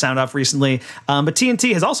movies with the sound off recently. But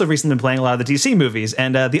TNT has also recently been playing a lot of the DC movies.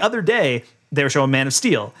 And the other day, they were showing Man of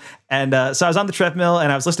Steel. And so I was on the treadmill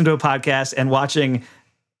and I was listening to a podcast and watching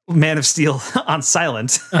Man of Steel on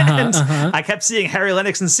silent. And I kept seeing Harry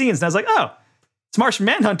Lennox in scenes. And I was like, oh, it's Martian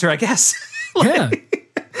Manhunter, I guess. Yeah.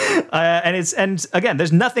 And again,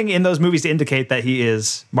 there's nothing in those movies to indicate that he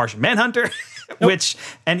is Martian Manhunter. Which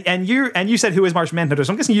and you said who is Martian Manhunter,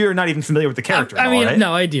 so I'm guessing you're not even familiar with the character. I at all, mean, right?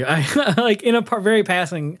 no, I do. I like in a very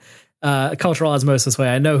passing cultural osmosis way.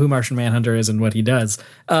 I know who Martian Manhunter is and what he does.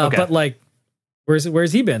 Okay. But like, where's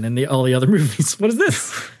he been in all the other movies? What is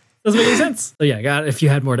this? Doesn't make any sense. So yeah, God, if you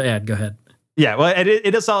had more to add, go ahead. Yeah, well,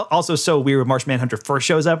 it is also so weird when Martian Manhunter first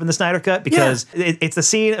shows up in the Snyder Cut because it's the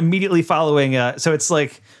scene immediately following. So it's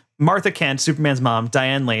like Martha Kent, Superman's mom,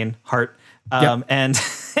 Diane Lane, Hart,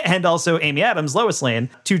 and also Amy Adams, Lois Lane,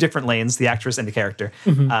 two different Lanes, the actress and the character.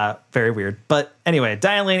 Very weird. But anyway,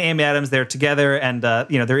 Diane Lane, Amy Adams, they're together and,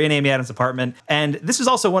 they're in Amy Adams' apartment. And this is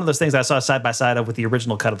also one of those things I saw side by side of with the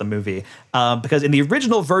original cut of the movie. Because in the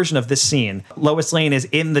original version of this scene, Lois Lane is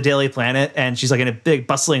in the Daily Planet and she's like in a big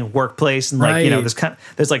bustling workplace. And like,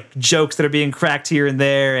 there's like jokes that are being cracked here and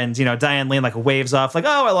there. And, Diane Lane like waves off like,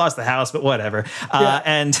 oh, I lost the house, but whatever.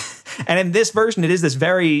 And in this version, it is this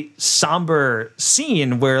very somber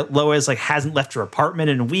scene where Lois like hasn't left her apartment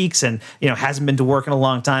in weeks and hasn't been to work in a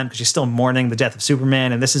long time because she's still mourning the death of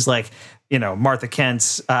Superman. And this is like Martha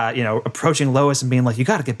Kent's approaching Lois and being like, you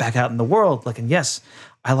got to get back out in the world, like, and yes,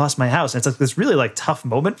 I lost my house. And it's like this really like tough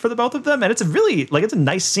moment for the both of them, and it's a really like it's a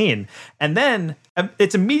nice scene. And then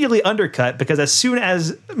it's immediately undercut because as soon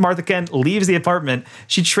as Martha Kent leaves the apartment,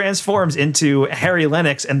 she transforms into Harry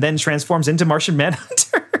Lennox and then transforms into Martian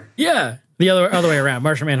Manhunter. Yeah, the other way around.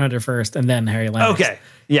 Martian Manhunter first, and then Harry Lennox. Okay.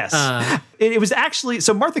 Yes. It was actually,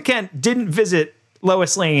 so Martha Kent didn't visit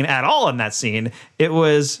Lois Lane at all in that scene. It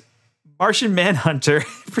was Martian Manhunter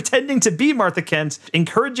pretending to be Martha Kent,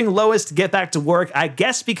 encouraging Lois to get back to work, I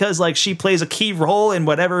guess because like she plays a key role in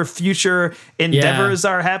whatever future endeavors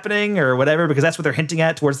are happening or whatever, because that's what they're hinting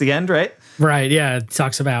at towards the end, right? Right, yeah. It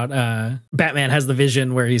talks about Batman has the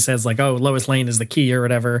vision where he says like, oh, Lois Lane is the key or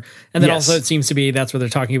whatever. And then also it seems to be that's what they're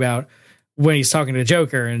talking about when he's talking to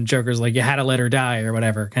Joker, and Joker's like, you had to let her die or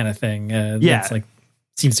whatever kind of thing. It's like,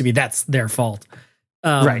 seems to be that's their fault.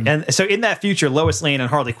 Right. And so in that future, Lois Lane and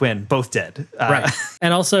Harley Quinn both dead. Right.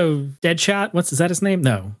 And also Deadshot. Is that his name?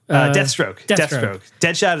 No. Deathstroke.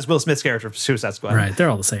 Deadshot is Will Smith's character from Suicide Squad. Right. They're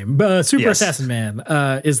all the same. Super Assassin Man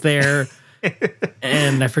is there.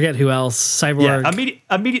 And I forget who else. Cyborg. Yeah,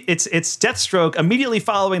 it's Deathstroke immediately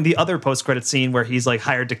following the other post-credit scene where he's like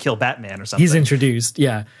hired to kill Batman or something. He's introduced.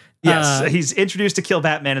 Yeah. Yes, he's introduced to kill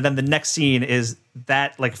Batman, and then the next scene is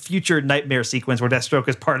that like future nightmare sequence where Deathstroke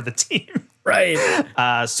is part of the team.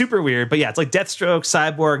 Right. Super weird. But yeah, it's like Deathstroke,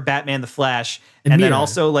 Cyborg, Batman, The Flash, and then Mira.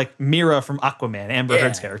 also like Mira from Aquaman, Amber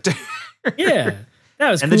Heard's character. Yeah.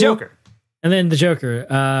 That was and cool. the Joker. And then the Joker,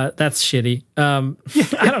 that's shitty. I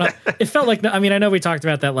don't know. It felt like, I mean, I know we talked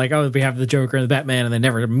about that, like, oh, we have the Joker and the Batman, and they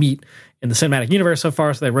never meet in the cinematic universe so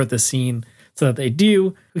far, so they wrote this scene so that they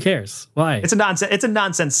do. Who cares? Why? It's a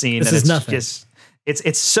nonsense scene. This and is it's nothing. Just,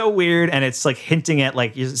 it's so weird, and it's like hinting at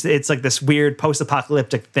like it's like this weird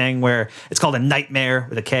post-apocalyptic thing where it's called a nightmare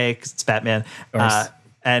with a K because it's Batman.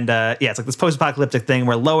 Yeah, it's like this post-apocalyptic thing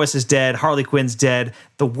where Lois is dead, Harley Quinn's dead,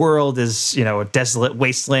 the world is, you know, a desolate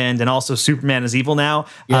wasteland, and also Superman is evil now,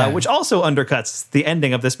 which also undercuts the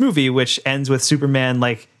ending of this movie, which ends with Superman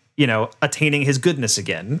like, you know, attaining his goodness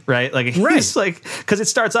again, right? Like he's like, because it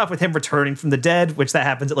starts off with him returning from the dead, which that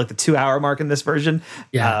happens at like the 2-hour mark in this version.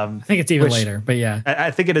 Yeah, I think it's even later, but yeah,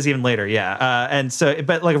 I think it is even later. Yeah, and so,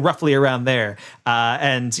 but like roughly around there,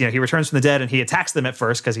 and you know, he returns from the dead and he attacks them at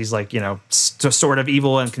first because he's like, you know, sort of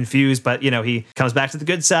evil and confused, but you know, he comes back to the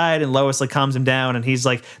good side and Lois like calms him down, and he's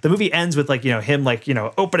like, the movie ends with like, you know, him like, you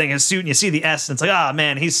know, opening his suit and you see the S and it's like, oh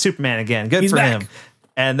man, he's Superman again. Good for him.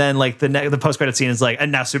 And then like the post-credit scene is like,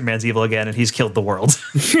 and now Superman's evil again, and he's killed the world.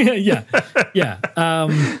 yeah.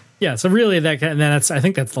 So really, I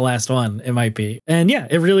think that's the last one. It might be, and yeah,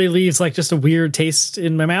 it really leaves like just a weird taste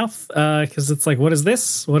in my mouth because it's like, what is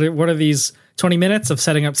this? What are these 20 minutes of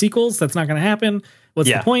setting up sequels? That's not going to happen.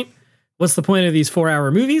 What's the point? What's the point of these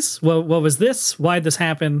 4-hour movies? What was this? Why'd this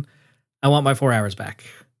happen? I want my 4 hours back.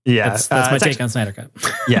 Yeah, that's my take on Snyder Cut.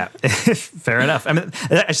 Yeah, fair enough. I mean,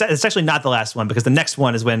 it's actually not the last one because the next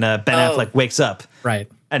one is when Ben Affleck wakes up, right?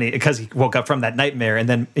 And because he woke up from that nightmare, and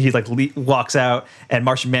then he like walks out, and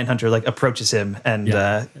Martian Manhunter like approaches him, and you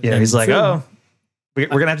know, he's like, "Oh, we're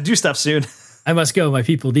gonna have to do stuff soon. I must go. My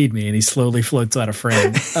people need me." And he slowly floats out of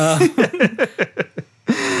frame.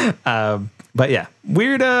 But yeah,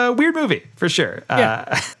 weird movie for sure.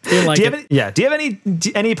 Yeah, do you have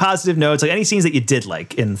any positive notes, like any scenes that you did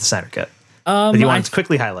like in the Snyder Cut that you want to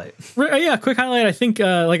quickly highlight? Yeah, quick highlight. I think,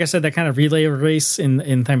 like I said, that kind of relay race in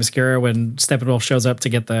Themyscira when Steppenwolf shows up to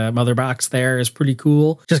get the mother box there is pretty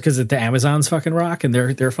cool. Just because the Amazons fucking rock and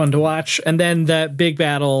they're fun to watch. And then that big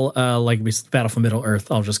battle, like Battle for Middle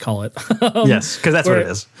Earth, I'll just call it. Yes, because that's what it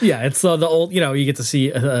is. Yeah, it's the old. You know, you get to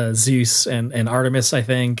see Zeus and Artemis, I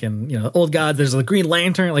think, and you know, old gods. There's a Green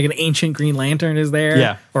Lantern, like an ancient Green Lantern is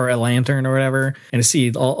there, or a lantern or whatever, and to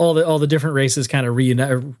see all the different races kind of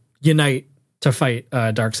unite to fight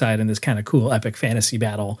Darkseid in this kind of cool epic fantasy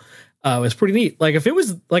battle was pretty neat. Like if it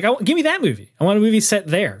was like, give me that movie. I want a movie set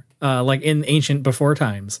there, like in ancient before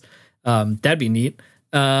times. That'd be neat.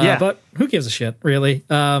 But who gives a shit, really? You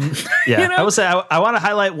know? I will say I want to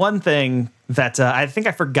highlight one thing that I think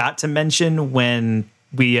I forgot to mention when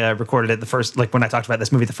we recorded it the first, like when I talked about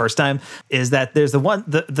this movie the first time, is that there's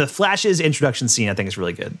the Flash's introduction scene. I think is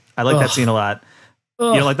really good. I like that scene a lot.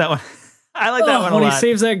 You don't like that one? I like that one a lot. When he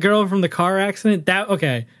saves that girl from the car accident, that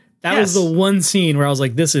was the one scene where I was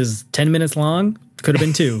like, this is 10 minutes long. Could have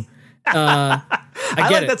been 2. I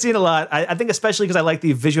like that scene a lot. I think especially because I like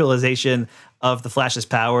the visualization of the Flash's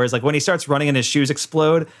powers. Like when he starts running and his shoes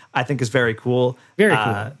explode, I think is very cool. Very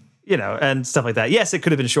cool. You know, and stuff like that. Yes, it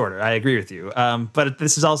could have been shorter. I agree with you. But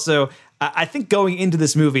this is also, I think going into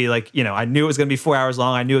this movie, like, you know, I knew it was going to be 4 hours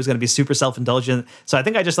long. I knew it was going to be super self-indulgent. So I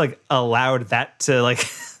think I just like allowed that to like...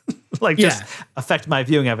 just affect my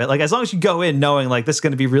viewing of it. Like as long as you go in knowing like this is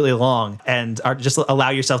going to be really long and just allow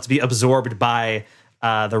yourself to be absorbed by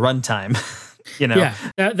the runtime, you know. Yeah,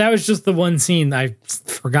 that was just the one scene I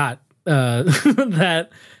forgot that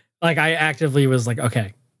like I actively was like,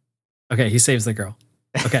 okay, he saves the girl.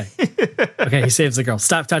 Okay, he saves the girl.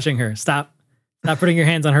 Stop touching her. Stop putting your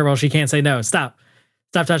hands on her while she can't say no. Stop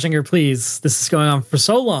touching her, please. This is going on for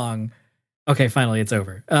so long. Okay, finally it's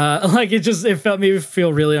over. Like it made me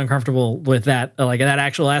feel really uncomfortable with that, like that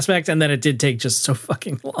actual aspect, and then it did take just so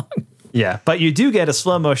fucking long. Yeah, but you do get a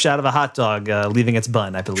slow-mo shot of a hot dog leaving its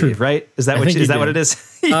bun, I believe, right? Is that what it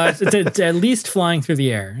is? It's at least flying through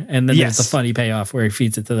the air, and then there's a funny payoff where he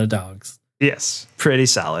feeds it to the dogs. Yes, pretty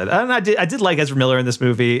solid. And I did like Ezra Miller in this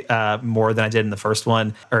movie more than I did in the first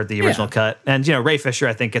one or the original cut. And you know, Ray Fisher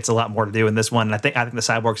I think gets a lot more to do in this one. And I think the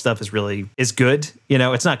Cyborg stuff is good. You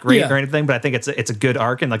know, it's not great or anything, but I think it's a good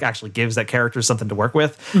arc and like actually gives that character something to work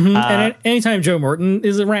with. Mm-hmm. And anytime Joe Morton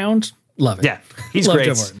is around, Love it. Yeah, he's Love great.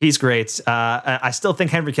 Joe Morton. He's great. I still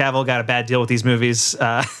think Henry Cavill got a bad deal with these movies,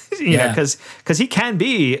 because he can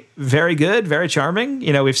be very good, very charming.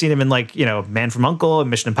 You know, we've seen him in like, you know, Man from U.N.C.L.E. and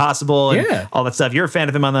Mission Impossible and all that stuff. You're a fan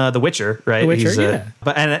of him on The Witcher, right? The Witcher,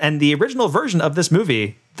 But and the original version of this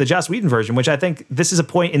movie, the Joss Whedon version, which I think this is a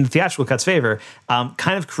point in the theatrical cut's favor,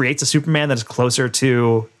 kind of creates a Superman that is closer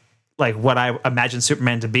to like what I imagine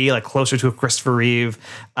Superman to be, like closer to a Christopher Reeve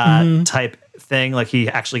type thing. Like he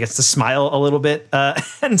actually gets to smile a little bit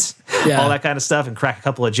and all that kind of stuff and crack a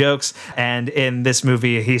couple of jokes. And in this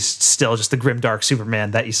movie, he's still just the grimdark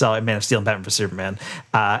Superman that you saw in Man of Steel and Batman v Superman.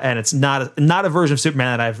 And it's not a version of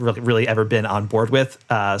Superman that I've really ever been on board with.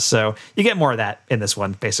 So you get more of that in this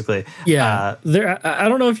one, basically. Yeah. I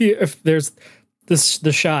don't know if there's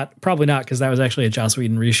the shot, probably not, because that was actually a Joss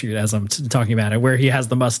Whedon reshoot as I'm talking about it, where he has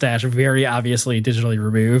the mustache very obviously digitally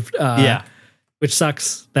removed. Which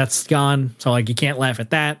sucks. That's gone. So like you can't laugh at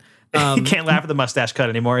that. You can't laugh at the mustache cut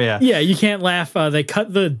anymore. Yeah. Yeah, you can't laugh. They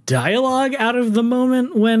cut the dialogue out of the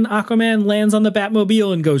moment when Aquaman lands on the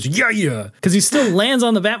Batmobile and goes, yeah, because he still lands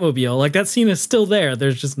on the Batmobile. Like that scene is still there.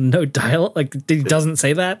 There's just no dialogue. Like he doesn't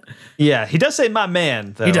say that. Yeah, he does say "my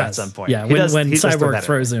man" though. He does at some point. Yeah, when Cyborg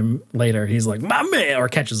throws him later, he's like "my man" or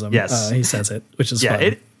catches him. Yes, he says it, which is fun.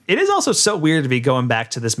 It is also so weird to be going back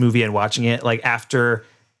to this movie and watching it like after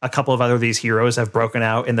a couple of other of these heroes have broken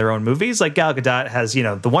out in their own movies. Like Gal Gadot has, you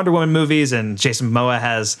know, the Wonder Woman movies, and Jason Momoa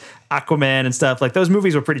has Aquaman and stuff. Like those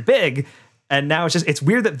movies were pretty big, and now it's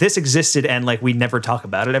weird that this existed and like we never talk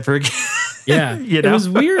about it ever again. Yeah, you know? It was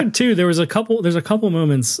weird too. There's a couple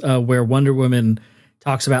moments where Wonder Woman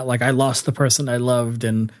talks about like I lost the person I loved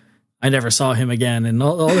and I never saw him again, and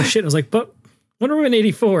all the shit. I was like, but Wonder Woman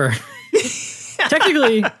 84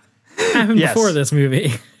 technically happened before this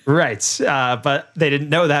movie. Right. But they didn't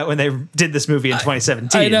know that when they did this movie in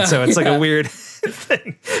 2017. So it's like a weird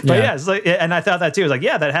thing. But it's like, and I thought that too. I was like,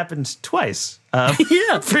 yeah, that happened twice. For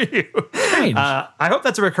you. Strange. I hope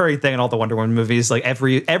that's a recurring thing in all the Wonder Woman movies. Like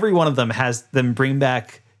every one of them has them bring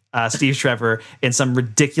back Steve Trevor in some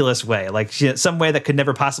ridiculous way, like some way that could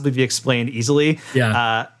never possibly be explained easily.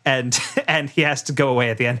 Yeah. And he has to go away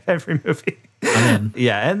at the end of every movie.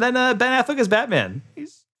 Yeah. And then Ben Affleck as Batman.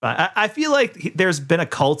 I feel like there's been a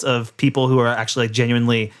cult of people who are actually like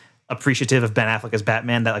genuinely appreciative of Ben Affleck as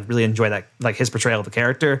Batman that like really enjoy that, like his portrayal of the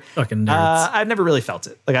character. Fucking nerds. I've never really felt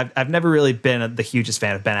it. Like I've never really been the hugest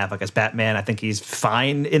fan of Ben Affleck as Batman. I think he's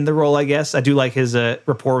fine in the role, I guess. I do like his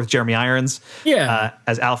rapport with Jeremy Irons. Yeah.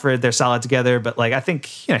 As Alfred, they're solid together. But like I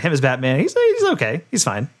think, you know, him as Batman, he's okay. He's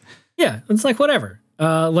fine. Yeah, it's like whatever.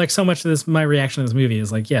 Like so much of this, my reaction to this movie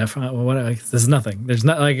is like, yeah, this is nothing. There's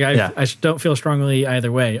not like I don't feel strongly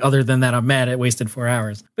either way, other than that I'm mad it wasted 4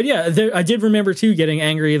 hours. But yeah, I did remember too getting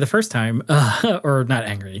angry the first time, or not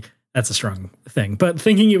angry. That's a strong thing, but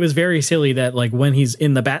thinking it was very silly that like when he's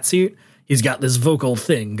in the bat suit, he's got this vocal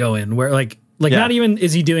thing going where like not even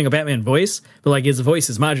is he doing a Batman voice, but like his voice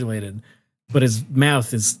is modulated, but his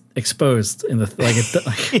mouth is exposed in the like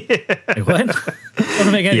what?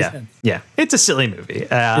 Doesn't make any sense. Yeah, it's a silly movie.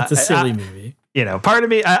 It's a silly movie. You know, part of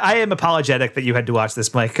me, I am apologetic that you had to watch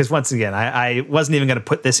this, Mike, because once again, I wasn't even going to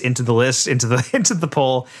put this into the list, into the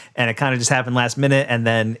poll, and it kind of just happened last minute, and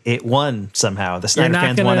then it won somehow. The Snyder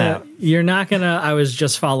fans won out. You're not gonna. I was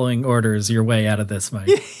just following orders. Your way out of this, Mike.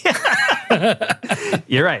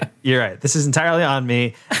 You're right. This is entirely on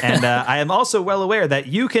me. And I am also well aware that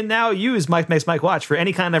you can now use Mike Makes Mike Watch for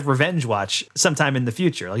any kind of revenge watch sometime in the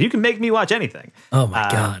future. Like you can make me watch anything. Oh my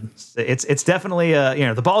God. It's definitely,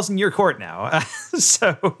 the ball's in your court now.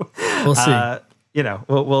 So we'll see.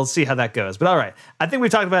 We'll see how that goes. But all right. I think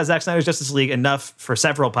we've talked about Zack Snyder's Justice League enough for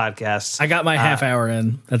several podcasts. I got my half hour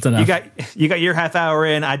in. That's enough. You got your half hour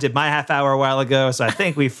in. I did my half hour a while ago. So I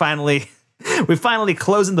think we finally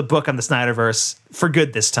closing the book on the Snyderverse for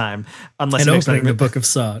good this time. Unless and opening the book of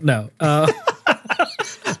Saw. No.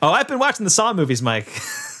 I've been watching the Saw movies, Mike.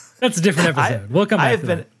 That's a different episode. We'll come back to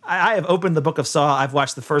that. I have opened the book of Saw. I've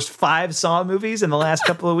watched the first 5 Saw movies in the last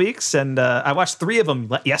couple of weeks, and I watched 3 of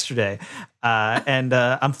them yesterday. And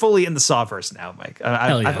I'm fully in the Sawverse now, Mike.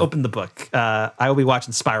 I've opened the book. I will be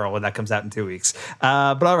watching Spiral when that comes out in 2 weeks.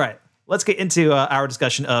 But all right, let's get into our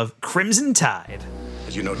discussion of Crimson Tide.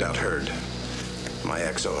 As you no doubt heard, my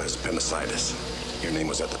exo has appendicitis. Your name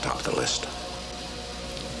was at the top of the list.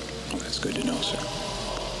 Well, that's good to know, sir.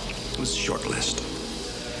 It was a short list.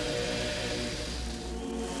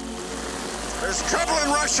 There's trouble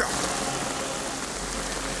in Russia.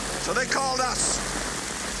 So they called us.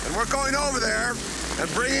 And we're going over there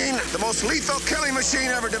and bringing the most lethal killing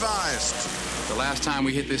machine ever devised. The last time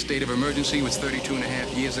we hit this state of emergency was 32 and a half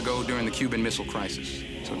years ago during the Cuban Missile Crisis.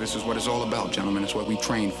 So this is what it's all about, gentlemen. It's what we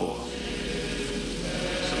train for.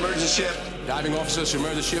 Submerge the ship. Diving officer,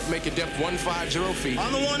 submerge the ship, make it depth 150 feet.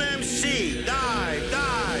 On the 1MC. Dive.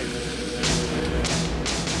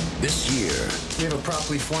 This year, We have a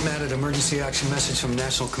properly formatted emergency action message from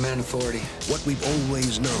National Command Authority. what we've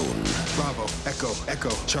always known Bravo, Echo,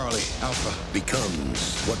 Charlie, Alpha.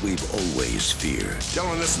 becomes what we've always feared.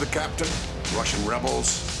 Gentlemen, this is the captain. Russian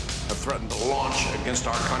rebels have threatened to launch against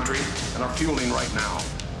our country and are fueling right now.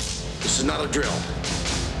 This is not a drill.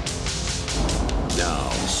 Now,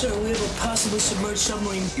 Sir, we have a possibly submerged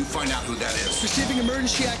submarine. You find out who that is. Receiving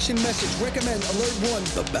emergency action message. Recommend alert 1.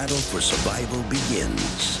 the battle for survival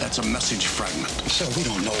begins. That's a message fragment. Sir, we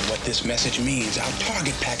don't know what this message means. Our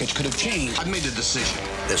target package could have changed. I've made a decision.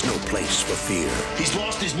 There's no place for fear. He's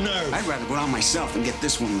lost his nerve. I'd rather go out myself and get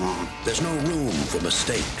this one wrong. There's no room for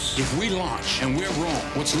mistakes. If we launch and we're wrong,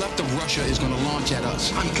 what's left of Russia is going to launch at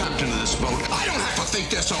us. I'm captain of this boat. I don't have to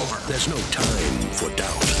think this over. There's no time for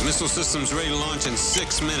doubt. Missile system's ready to launch in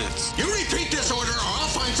 6 minutes. You repeat this order, or I'll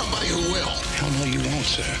find somebody who will. Hell no, you won't,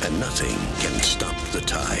 sir. And nothing can stop the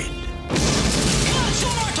tide.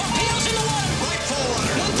 Sonar torpedoes in the water. Right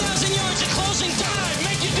forward. 1,000 yards of closing dive.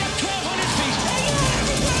 Make your depth 1,200 feet.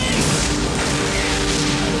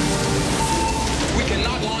 We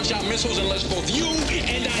cannot launch our missiles unless both you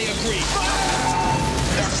and I agree.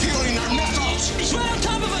 They're fueling their missiles. He's right on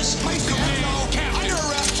top of us. Please, Commando. Under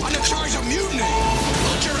arrest. Under charge of mutiny.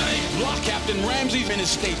 Launch your aim. Block Captain Ramsey's in his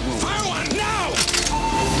stateroom. Fire one. Now.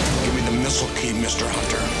 Give me the missile key, Mr.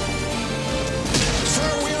 Hunter. Sir,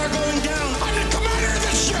 we are going down. I'm the commander of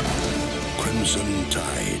this ship. Crimson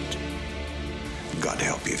Tide. God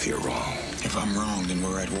help you if you're wrong. If I'm wrong, then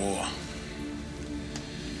we're at war.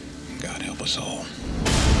 God help us all.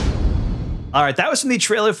 All right, that was from the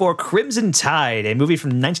trailer for Crimson Tide, a movie from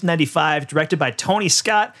 1995 directed by Tony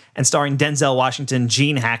Scott and starring Denzel Washington,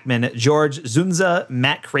 Gene Hackman, George Zunza,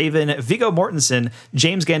 Matt Craven, Viggo Mortensen,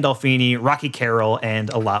 James Gandolfini, Rocky Carroll, and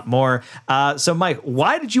a lot more. So, Mike,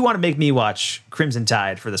 why did you want to make me watch Crimson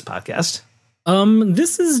Tide for this podcast?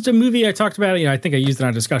 This is the movie I talked about. I think I used it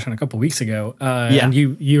on discussion a couple weeks ago. And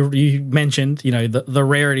you mentioned, the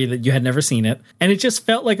rarity that you had never seen it, and it just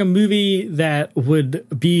felt like a movie that would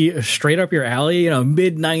be straight up your alley.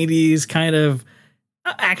 Mid '90s kind of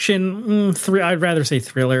action. I'd rather say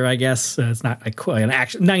thriller. I guess it's not quite an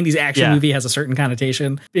action. '90s action movie has a certain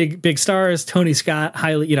connotation. Big stars. Tony Scott,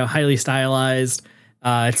 highly stylized.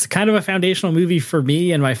 It's kind of a foundational movie for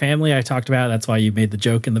me and my family. I talked about that's why you made the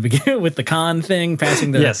joke in the beginning with the con thing,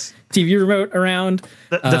 passing the TV remote around.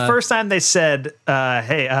 The first time they said,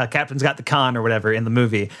 "Hey, Captain's got the con" or whatever in the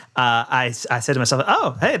movie, I said to myself,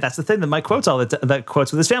 "Oh, hey, that's the thing that Mike quotes that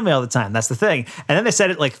quotes with his family all the time. That's the thing." And then they said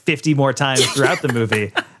it like 50 more times throughout the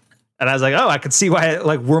movie. And I was like, oh, I could see why it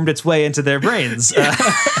like wormed its way into their brains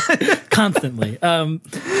constantly.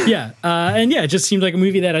 It just seemed like a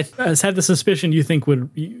movie that I had the suspicion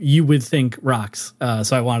you would think rocks.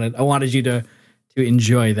 So I wanted you to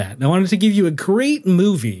enjoy that. And I wanted to give you a great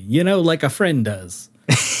movie, like a friend does.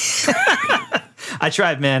 I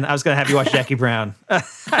tried, man. I was going to have you watch Jackie Brown.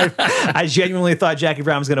 I genuinely thought Jackie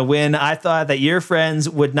Brown was going to win. I thought that your friends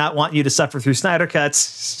would not want you to suffer through Snyder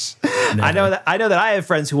cuts. No. I know that I have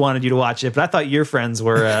friends who wanted you to watch it, but I thought your friends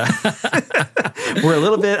were were a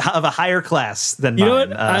little bit of a higher class than mine. You know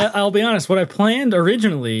what? I'll be honest. What I planned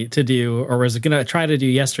originally to do, or was going to try to do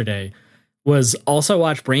yesterday, was also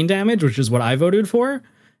watch Brain Damage, which is what I voted for.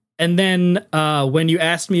 And then when you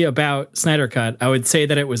asked me about Snyder Cut, I would say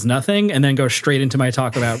that it was nothing and then go straight into my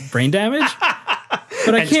talk about Brain Damage.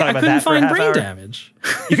 But I couldn't find Brain Damage.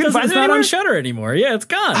 You couldn't find it? It's not on Shudder anymore. Yeah, it's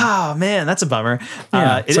gone. Oh man, that's a bummer.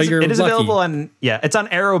 Yeah, it is available on it's on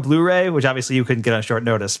Arrow Blu-ray, which obviously you couldn't get on short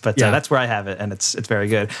notice, but that's where I have it, and it's very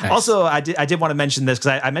good. Nice. Also, I did want to mention this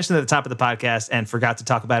because I mentioned it at the top of the podcast and forgot to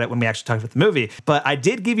talk about it when we actually talked about the movie. But I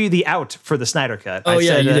did give you the out for the Snyder Cut. Oh,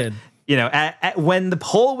 you did. When the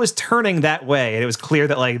poll was turning that way, and it was clear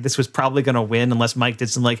that like this was probably going to win unless Mike did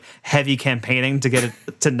some like heavy campaigning to get it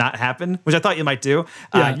to not happen, which I thought you might do.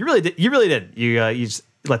 You really did. You just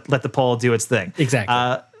let the poll do its thing.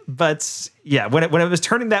 Exactly. But yeah, when it was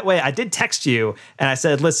turning that way, I did text you and I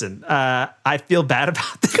said, "Listen, I feel bad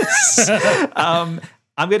about this."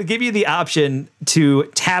 I'm going to give you the option to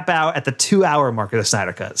tap out at the 2-hour mark of the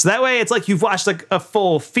Snyder Cut. So that way it's like you've watched like a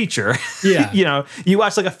full feature. Yeah. You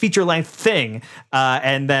watch like a feature length thing.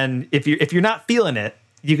 And then if you're not feeling it,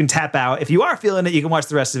 you can tap out. If you are feeling it, you can watch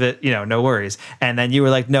the rest of it, no worries. And then you were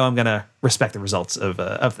like, no, I'm going to respect the results of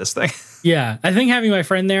this thing. Yeah, I think having my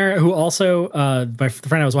friend there, who also, the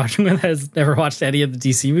friend I was watching with, has never watched any of the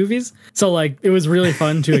DC movies. So, like, it was really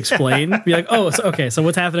fun to explain. Be like, so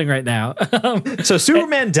what's happening right now? So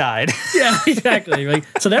Superman died. Yeah, exactly. Like,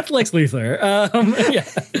 so that's Lex Luthor.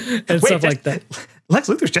 And stuff like that. Lex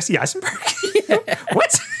Luthor's Jesse Eisenberg? Yeah.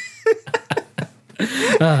 What?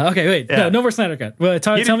 Okay, wait. Yeah. No more Snyder Cut. Well,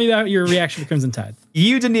 tell me about your reaction to Crimson Tide.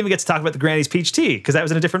 You didn't even get to talk about the Granny's Peach Tea, because that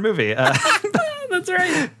was in a different movie. That's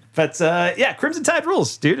right. But Crimson Tide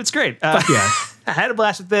rules, dude. It's great. Fuck yeah. I had a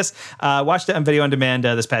blast with this. Watched it on video on demand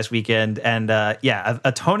this past weekend. And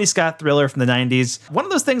a Tony Scott thriller from the 90s. One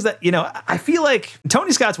of those things that, I feel like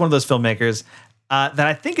Tony Scott's one of those filmmakers that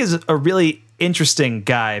I think is a really interesting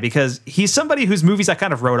guy, because he's somebody whose movies I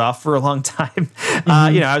kind of wrote off for a long time.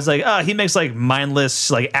 I was like, oh, he makes like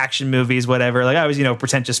mindless like action movies, whatever. Like I was,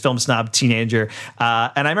 pretentious film snob teenager.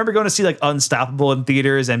 And I remember going to see like Unstoppable in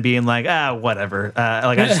theaters and being like, whatever.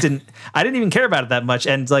 I didn't even care about it that much.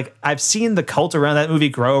 And like, I've seen the cult around that movie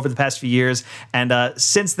grow over the past few years. And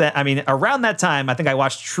since then, around that time, I think I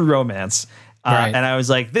watched True Romance. Right. And I was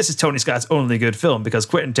like, this is Tony Scott's only good film because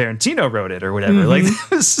Quentin Tarantino wrote it or whatever. Like,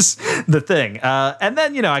 this is the thing. And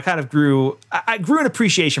then, I kind of grew an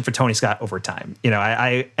appreciation for Tony Scott over time.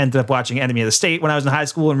 I ended up watching Enemy of the State when I was in high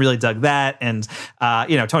school and really dug that. And,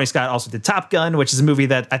 Tony Scott also did Top Gun, which is a movie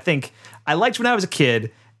that I think I liked when I was a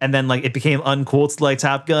kid. And then like it became uncool to like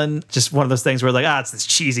Top Gun. Just one of those things where like, it's this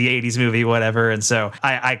cheesy 80s movie, whatever. And so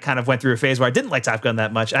I kind of went through a phase where I didn't like Top Gun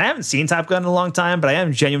that much. I haven't seen Top Gun in a long time, but I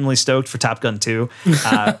am genuinely stoked for Top Gun 2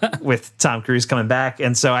 with Tom Cruise coming back.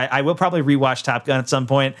 And so I will probably rewatch Top Gun at some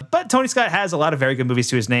point. But Tony Scott has a lot of very good movies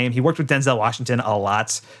to his name. He worked with Denzel Washington a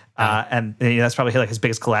lot. And that's probably like his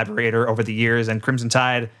biggest collaborator over the years. And Crimson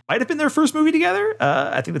Tide might have been their first movie together.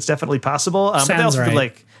 I think that's definitely possible. But they also did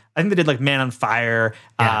like, I think they did like Man on Fire,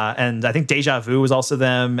 and I think Deja Vu was also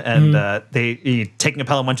them, and they Taking a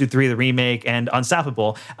Pelham 1, 2, 3, the remake, and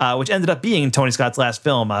Unstoppable, which ended up being Tony Scott's last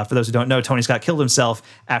film. For those who don't know, Tony Scott killed himself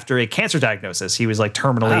after a cancer diagnosis. He was like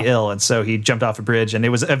terminally ill, and so he jumped off a bridge, and it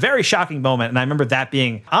was a very shocking moment. And I remember that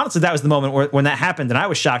being, honestly, that was the moment when that happened, and I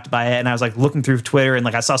was shocked by it, and I was like looking through Twitter, and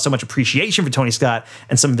like I saw so much appreciation for Tony Scott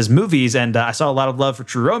and some of his movies, and I saw a lot of love for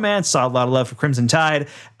True Romance, saw a lot of love for Crimson Tide,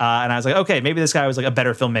 and I was like, okay, maybe this guy was like a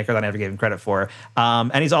better filmmaker than I ever gave him credit for.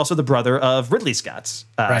 And he's also the brother of Ridley Scott.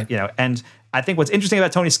 Right. And I think what's interesting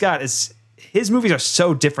about Tony Scott is his movies are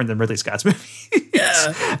so different than Ridley Scott's movies.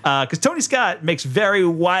 Because Tony Scott makes very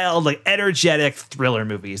wild, like energetic thriller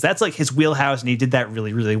movies. That's like his wheelhouse, and he did that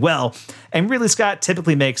really, really well. And Ridley Scott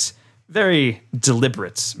typically makes very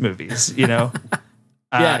deliberate movies,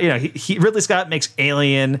 Ridley Scott makes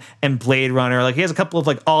Alien and Blade Runner. Like he has a couple of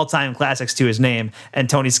like all-time classics to his name, and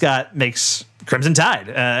Tony Scott makes Crimson Tide.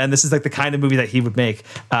 And this is like the kind of movie that he would make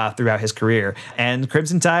throughout his career. And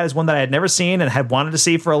Crimson Tide is one that I had never seen and had wanted to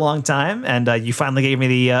see for a long time. And you finally gave me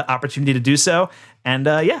the opportunity to do so. And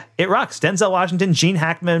it rocks. Denzel Washington, Gene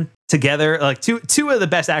Hackman together, like two of the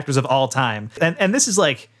best actors of all time. And this is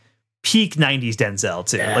like peak 90s Denzel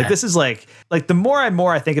too. Like this is like the more and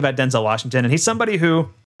more I think about Denzel Washington, and he's somebody who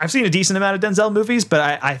I've seen a decent amount of Denzel movies,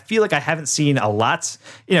 but I feel like I haven't seen a lot,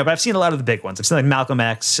 but I've seen a lot of the big ones. I've seen like Malcolm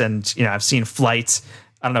X, and I've seen Flight.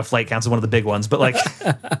 I don't know if Flight counts as one of the big ones, but like,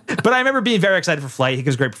 but I remember being very excited for Flight. He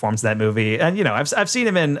gives a great performance in that movie. And, I've seen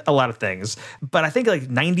him in a lot of things, but I think like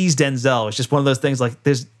 90s Denzel is just one of those things. Like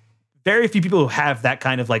there's very few people who have that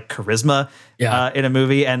kind of like charisma in a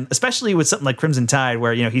movie, and especially with something like Crimson Tide,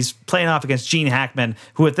 where he's playing off against Gene Hackman,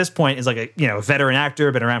 who at this point is like a veteran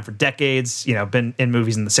actor, been around for decades, been in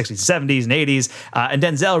movies in the 60s, 70s, and 80s, and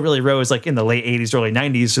Denzel really rose like in the late 80s, early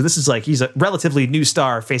 90s. So this is like he's a relatively new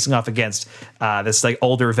star facing off against this like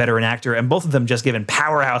older veteran actor, and both of them just given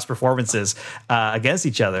powerhouse performances against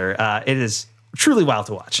each other. It is truly wild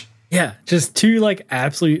to watch. Yeah, just two like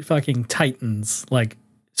absolute fucking titans, like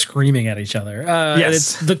screaming at each other. Yes.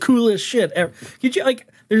 It's the coolest shit ever.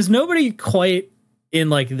 There's nobody quite in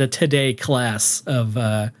like the today class of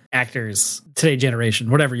actors, today generation,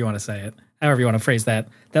 whatever you want to say it, however you want to phrase that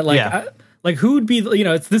like who would be,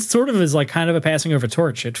 it's this sort of is like kind of a passing over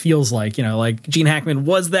torch. It feels like, like Gene Hackman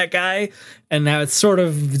was that guy, and now it's sort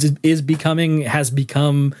of has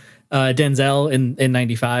become Denzel in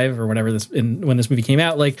 95 or whatever when this movie came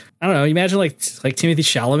out. Like, I don't know, imagine like Timothée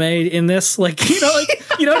Chalamet in this, like, you know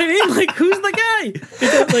what I mean? Like, who's the guy?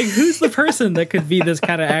 Like, who's the person that could be this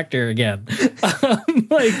kind of actor again?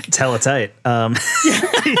 Tell it tight. Like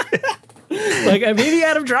maybe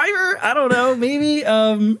Adam Driver. I don't know. Maybe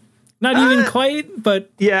Not even quite, but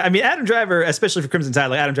yeah. I mean, Adam Driver, especially for Crimson Tide,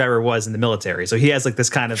 like Adam Driver was in the military, so he has like this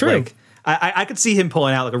kind of like. I could see him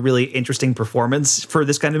pulling out like a really interesting performance for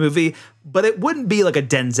this kind of movie, but it wouldn't be like a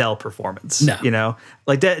Denzel performance. No. You know,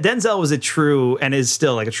 like Denzel was a true and is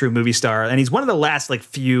still like a true movie star. And he's one of the last like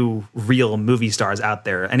few real movie stars out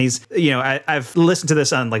there. And he's, you know, I've listened to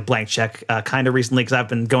this on like Blank Check kind of recently because I've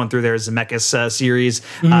been going through their Zemeckis series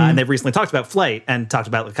and they've recently talked about Flight and talked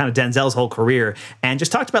about like, kind of Denzel's whole career and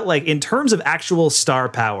just talked about like in terms of actual star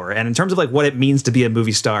power and in terms of like what it means to be a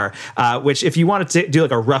movie star, which if you wanted to do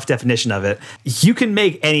like a rough definition of it, you can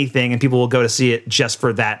make anything and people will go to see it just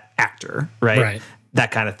for that actor, right?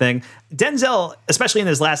 That kind of thing. Denzel, especially in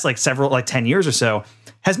his last like 10 years or so,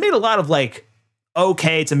 has made a lot of like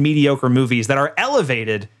okay to mediocre movies that are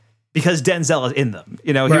elevated because Denzel is in them.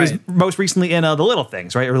 You know, he was most recently in The Little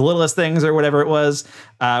Things, right? Or The Littlest Things or whatever it was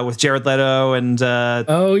with Jared Leto and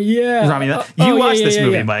Rami. You watched this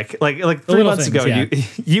movie, Mike, like 3 months ago.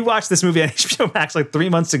 You watched this movie on HBO Max like 3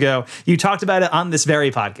 months ago. You talked about it on this very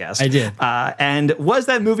podcast. I did. And was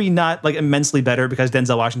that movie not like immensely better because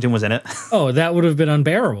Denzel Washington was in it? Oh, that would have been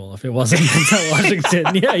unbearable if it wasn't Denzel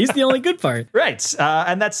Washington. Yeah, he's the only good part. Right.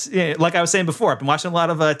 And that's, like I was saying before, I've been watching a lot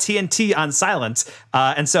of TNT on silent.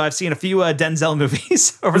 And so I've seen a few Denzel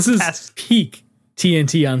movies over the past. Peak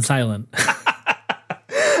TNT on silent.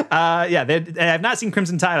 I have not seen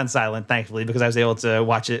Crimson Tide on silent, thankfully, because I was able to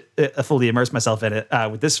watch it, fully immerse myself in it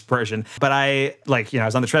with this version. But I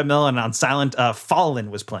was on the treadmill and on silent,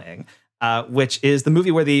 Fallen was playing. Which is the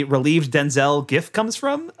movie where the relieved Denzel gif comes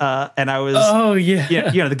from. And I was,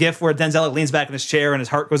 the gif where Denzel leans back in his chair and his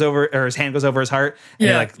heart goes over, or his hand goes over his heart, and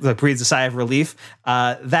he like breathes a sigh of relief.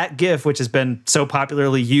 That gif, which has been so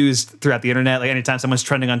popularly used throughout the internet, like anytime someone's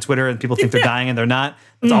trending on Twitter and people think they're dying and they're not,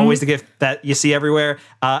 it's always the gif that you see everywhere.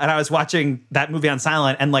 And I was watching that movie on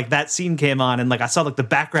silent, and like that scene came on, and like I saw like the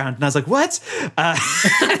background, and I was like, "What?"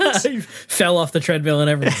 Fell off the treadmill and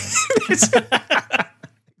everything.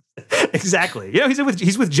 Exactly. You know,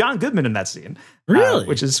 he's with John Goodman in that scene. Really?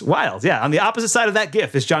 Which is wild. Yeah. On the opposite side of that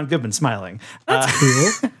GIF is John Goodman smiling. That's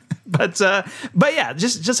cool. But yeah,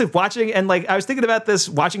 just like watching, and like I was thinking about this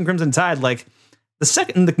watching Crimson Tide, like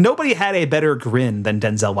nobody had a better grin than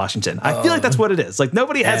Denzel Washington. I feel like that's what it is. Like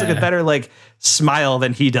nobody has like a better like smile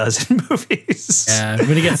than he does in movies. Yeah.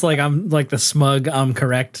 When he gets like, I'm like the smug, I'm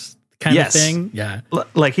correct kind of thing. Yeah.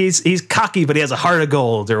 Like he's cocky, but he has a heart of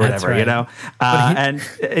gold or whatever, you know? And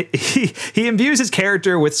he imbues his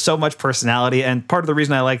character with so much personality. And part of the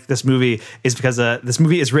reason I like this movie is because this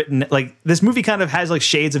movie is written, like this movie kind of has like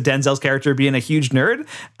shades of Denzel's character being a huge nerd,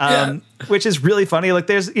 which is really funny. Like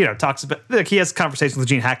there's, talks about, like he has conversations with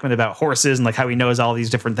Gene Hackman about horses and like how he knows all these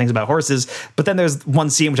different things about horses. But then there's one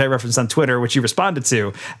scene, which I referenced on Twitter, which you responded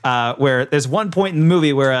to, where there's one point in the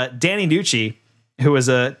movie where Danny Nucci, who was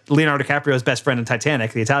Leonardo DiCaprio's best friend in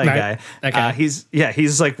Titanic, the Italian guy. That guy.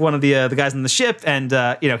 He's like one of the guys on the ship, and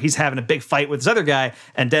he's having a big fight with this other guy,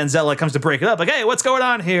 and Denzel like comes to break it up, like, hey, what's going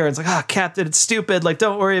on here? And it's like, Captain, it's stupid, like,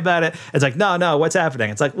 don't worry about it. It's like, no, what's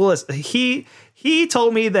happening? It's like, well, listen, he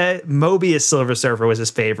told me that Mobius Silver Surfer was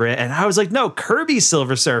his favorite, and I was like, no, Kirby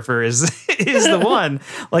Silver Surfer is the one.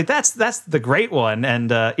 Like that's the great one.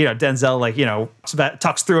 And Denzel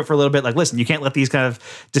talks through it for a little bit, like, listen, you can't let these kind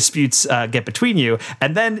of disputes get between you.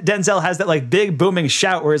 And then Denzel has that like big booming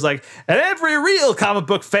shout where he's like, and every real comic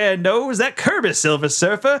book fan knows that Kirby Silver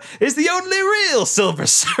Surfer is the only real Silver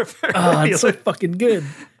Surfer. Oh, it's so fucking good.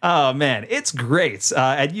 Oh man, it's great.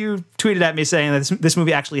 And you tweeted at me saying that this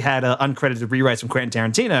movie actually had uncredited rewrites from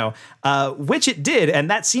Quentin Tarantino, which it did, and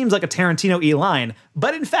that seems like a Tarantino-y line.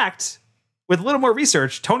 But in fact, with a little more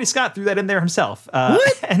research, Tony Scott threw that in there himself.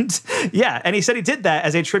 What? And he said he did that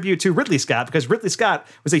as a tribute to Ridley Scott, because Ridley Scott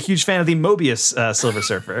was a huge fan of the Mobius Silver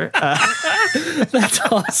Surfer. That's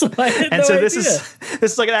awesome. I had no idea. This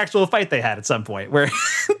is like an actual fight they had at some point where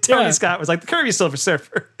Tony Scott was like, the Kirby Silver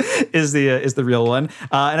Surfer is the real one.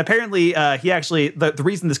 And apparently he actually, the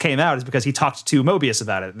reason this came out is because he talked to Mobius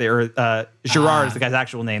about it. Gerard is the guy's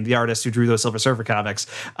actual name, the artist who drew those Silver Surfer comics.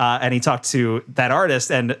 And he talked to that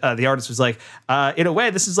artist, and the artist was like, in a way,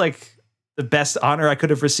 this is like the best honor I could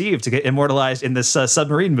have received to get immortalized in this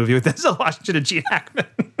submarine movie with Denzel Washington and Gene Hackman.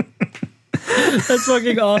 That's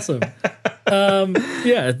fucking awesome.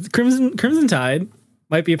 Crimson Tide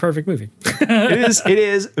might be a perfect movie. It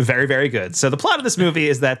is very, very good. So the plot of this movie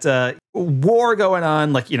is that war going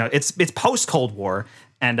on, like, it's post Cold War.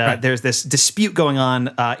 And there's this dispute going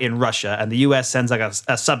on in Russia, and the U.S. sends like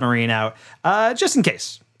a submarine out just in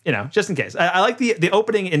case. Just in case. I like the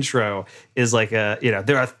opening intro is like,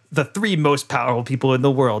 there are the three most powerful people in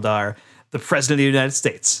the world are the president of the United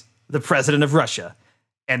States, the president of Russia,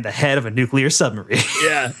 and the head of a nuclear submarine.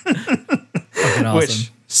 Yeah. Awesome.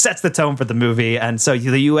 which sets the tone for the movie. And so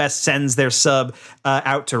the U.S. sends their sub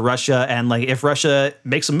out to Russia, and like if Russia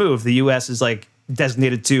makes a move, the U.S. is like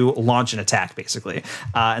designated to launch an attack, basically.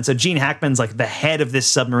 And so Gene Hackman's like the head of this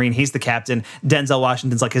submarine. He's the captain. Denzel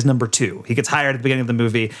Washington's like his number 2. He gets hired at the beginning of the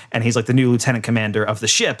movie, and he's like the new lieutenant commander of the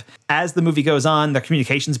ship. As the movie goes on, their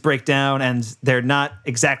communications break down, and they're not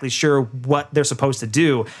exactly sure what they're supposed to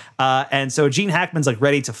do. And so Gene Hackman's like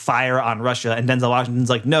ready to fire on Russia, and Denzel Washington's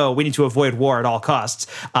like, no, we need to avoid war at all costs.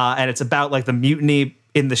 And it's about like the mutiny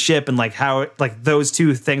in the ship and like how like those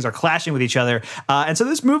two things are clashing with each other. And so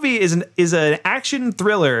this movie is an action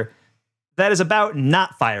thriller that is about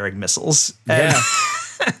not firing missiles. Yeah.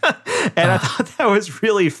 And I thought that was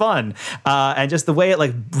really fun. And just the way it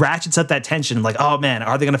like ratchets up that tension, like, oh man,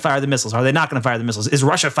 are they going to fire the missiles? Are they not going to fire the missiles? Is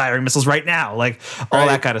Russia firing missiles right now? Like all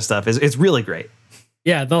that kind of stuff it's really great.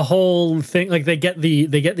 Yeah. The whole thing, like they get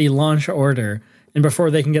the launch order, and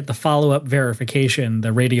before they can get the follow-up verification,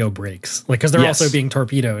 the radio breaks. Like, because they're also being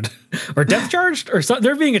torpedoed or depth charged or something.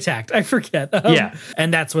 They're being attacked. I forget.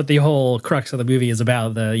 And that's what the whole crux of the movie is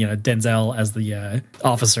about. The, you know, Denzel as the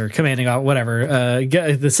officer commanding whatever,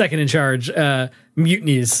 the second in charge,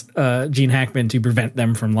 mutinies Gene Hackman to prevent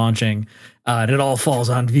them from launching. And it all falls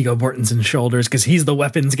on Viggo Mortensen's shoulders because he's the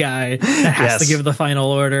weapons guy that has to give the final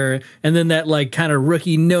order. And then that like kind of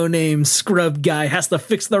rookie no-name scrub guy has to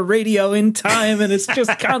fix the radio in time. And it's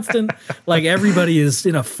just constant. Like everybody is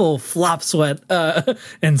in a full flop sweat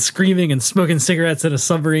and screaming and smoking cigarettes in a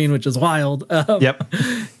submarine, which is wild.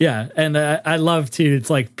 Yeah. And I love too. It's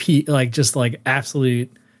like just like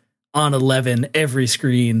absolute on 11 every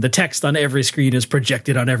screen. The text on every screen is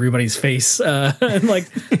projected on everybody's face, and like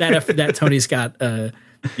that Tony Scott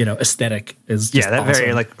aesthetic is just that awesome.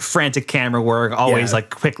 very like frantic camera work, always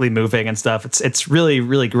like quickly moving and stuff. It's really,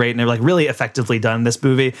 really great, and they're like really effectively done in this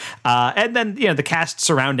movie. And then the cast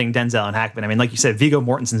surrounding Denzel and Hackman. I mean, like you said, Viggo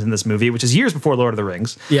Mortensen's in this movie, which is years before Lord of the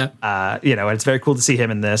Rings. And it's very cool to see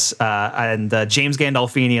him in this. And James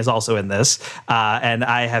Gandolfini is also in this. And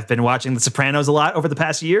I have been watching The Sopranos a lot over the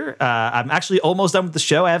past year. I'm actually almost done with the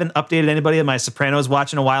show. I haven't updated anybody on my Sopranos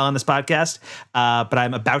watch in a while on this podcast, but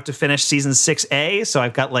I'm about to finish season 6A, so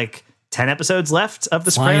I've got like 10 episodes left of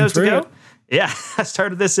The Sopranos to go. Yeah, I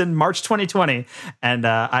started this in March 2020, and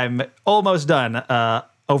I'm almost done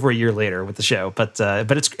over a year later with the show. But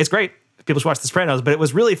it's great. People should watch The Sopranos. But it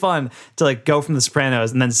was really fun to like go from The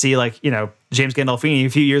Sopranos and then see like James Gandolfini a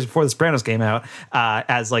few years before The Sopranos came out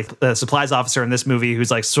as like the supplies officer in this movie,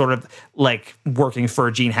 who's like sort of like working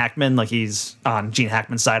for Gene Hackman, like he's on Gene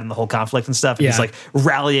Hackman's side in the whole conflict and stuff. And he's like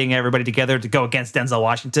rallying everybody together to go against Denzel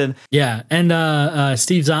Washington. Yeah, and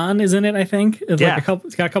Steve Zahn is in it, I think. It's like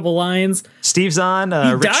it's got a couple lines. Steve Zahn,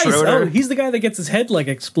 Rick dies. Schroeder. Oh, he's the guy that gets his head like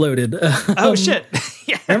exploded. Oh shit!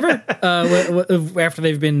 Yeah, remember after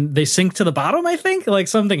they sink to the bottom? I think like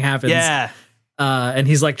something happens. Yeah. And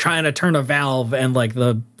he's like trying to turn a valve, and like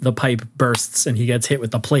the pipe bursts, and he gets hit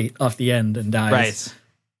with the plate off the end and dies.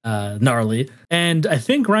 Right. Gnarly. And I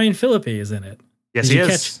think Ryan Phillippe is in it. Yes, he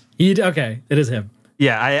is. Okay, it is him.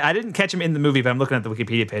 Yeah, I didn't catch him in the movie, but I'm looking at the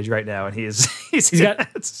Wikipedia page right now, and he's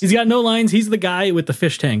got no lines. He's the guy with the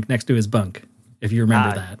fish tank next to his bunk, if you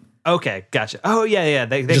remember that. Okay, gotcha. Oh yeah.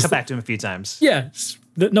 They come back to him a few times. Yeah,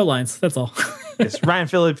 no lines. That's all. It's Ryan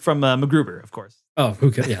Phillippe from MacGruber, of course. Oh, who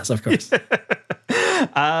could? Yes, of course.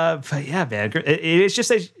 But yeah, man, it's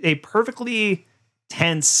just a perfectly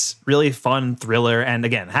tense, really fun thriller. And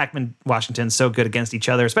again, Hackman, Washington, so good against each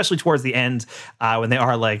other, especially towards the end when they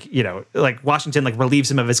are like Washington like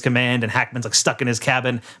relieves him of his command, and Hackman's like stuck in his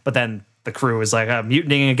cabin, but then the crew is like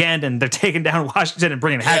mutinying again, and they're taking down Washington and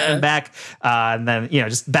bringing Hackman back. And then,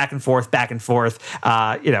 just back and forth.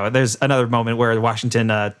 There's another moment where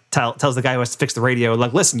Washington tells the guy who has to fix the radio,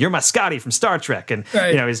 like, listen, you're my Scotty from Star Trek. And,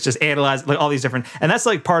 he's just analyzing like all these different, and that's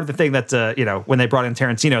like part of the thing that, when they brought in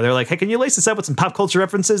Tarantino, they're like, hey, can you lace this up with some pop culture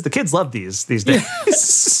references? The kids love these days.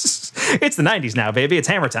 It's the 90s now, baby. It's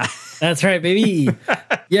hammer time. That's right, baby.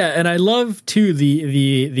 Yeah, and I love too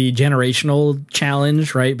the generational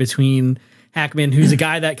challenge, right, between Hackman, who's a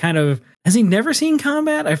guy that kind of has he never seen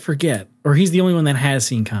combat? I forget, or he's the only one that has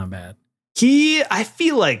seen combat. I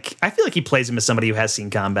feel like he plays him as somebody who has seen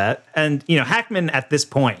combat, and Hackman at this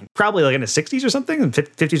point probably like in his 60s or something,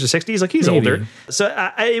 50s or 60s, like he's older. So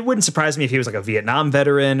it wouldn't surprise me if he was like a Vietnam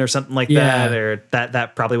veteran or something like that, or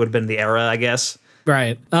that probably would have been the era, I guess.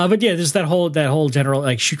 Right. But yeah, just that whole general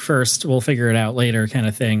like shoot first, we'll figure it out later kind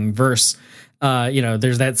of thing. Versus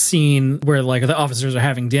there's that scene where like the officers are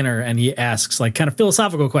having dinner and he asks like kind of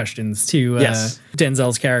philosophical questions to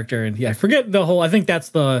Denzel's character. And I forget I think that's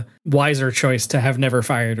the wiser choice to have never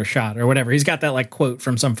fired or shot or whatever. He's got that like quote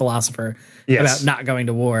from some philosopher about not going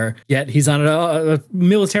to war, yet he's on a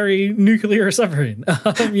military nuclear submarine,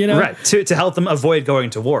 Right. To help them avoid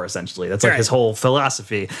going to war, essentially. That's like his whole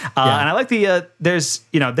philosophy. And I like there's,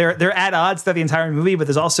 they're at odds throughout the entire movie, but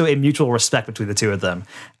there's also a mutual respect between the two of them,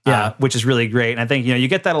 which is really great. And I think, you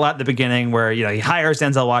get that a lot at the beginning where, he hires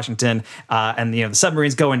Denzel Washington and, the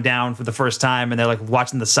submarine's going down for the first time and they're like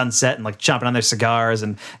watching the sunset and like chomping on their cigars.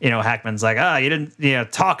 And, Hackman's like, you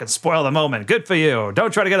didn't, talk and spoil the moment. Good for you.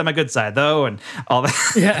 Don't try to get on my good side though. And all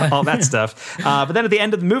that, all that stuff. But then at the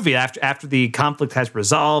end of the movie, after the conflict has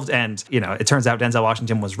resolved and, it turns out Denzel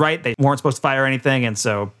Washington was right. They weren't supposed to fire anything. And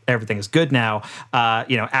so everything is good now.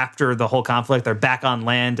 After the whole conflict, they're back on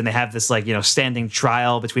land and they have this like, standing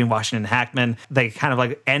trial between Washington and Hackman. They kind of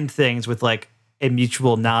like end things with like a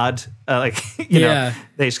mutual nod. They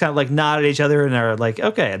just kind of like nod at each other and are like,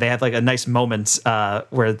 okay, they have like a nice moment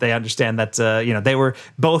where they understand that, they were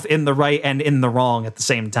both in the right and in the wrong at the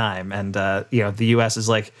same time. And, the U.S. is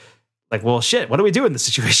like, well, shit, what do we do in this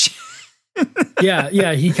situation?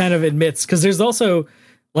 He kind of admits, because there's also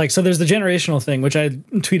so there's the generational thing, which I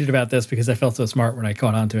tweeted about this because I felt so smart when I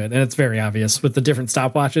caught onto it. And it's very obvious with the different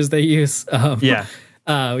stopwatches they use.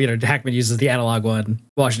 Hackman uses the analog one.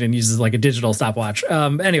 Washington uses like a digital stopwatch.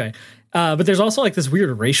 But there's also like this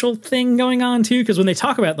weird racial thing going on too, because when they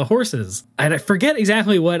talk about the horses, and I forget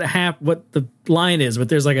exactly what the line is, but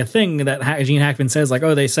there's like a thing that Gene Hackman says, like,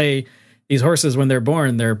 oh, they say these horses when they're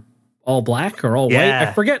born, they're all black or all white.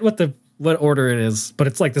 I forget what order it is, but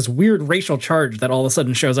it's like this weird racial charge that all of a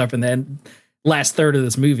sudden shows up in the last third of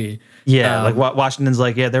this movie. Like Washington's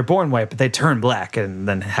like, they're born white, but they turn black. And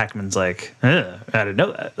then Hackman's like, I didn't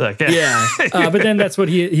know that. Like, but then that's what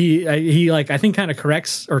he like, I think kind of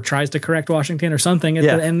corrects or tries to correct Washington or something at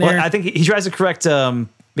the end there. Well, I think he tries to correct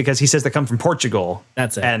because he says they come from Portugal.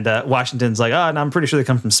 That's it. And Washington's like, no, I'm pretty sure they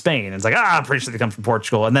come from Spain. And it's like, I'm pretty sure they come from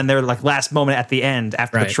Portugal. And then they're like last moment at the end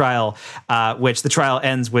after the trial, which the trial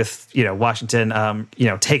ends with, Washington,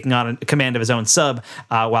 taking on command of his own sub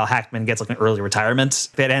while Hackman gets like an early retirement.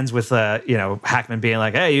 That ends with, Hackman being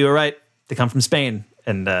like, hey, you were right. They come from Spain.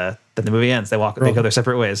 And then the movie ends. They go their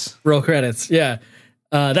separate ways. Roll credits. Yeah.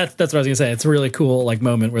 That's what I was gonna say. It's a really cool like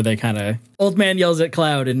moment where they kind of old man yells at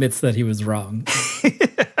cloud, admits that he was wrong.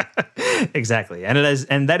 Exactly.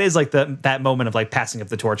 And that is like that moment of like passing up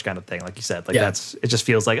the torch kind of thing, like you said. Like it just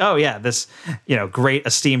feels like, oh yeah, this great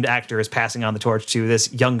esteemed actor is passing on the torch to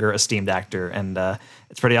this younger esteemed actor, and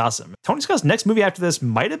it's pretty awesome. Tony Scott's next movie after this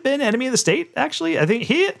might have been Enemy of the State, actually. I think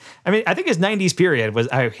his 90s period was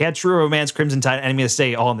he had True Romance, Crimson Tide, Enemy of the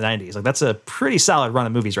State all in the 90s. Like that's a pretty solid run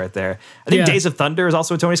of movies right there. I think Days of Thunder is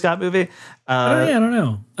also a Tony Scott movie. I don't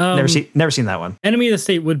know. Never seen that one. Enemy of the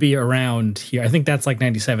State would be around here. I think that's like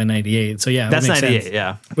 97, 98. So yeah, that's 98. Sense.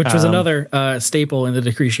 Yeah, which was another staple in the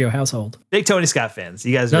DeCrescio household. Big Tony Scott fans.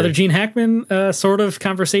 You guys. Another Gene Hackman sort of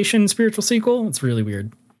conversation spiritual sequel. It's really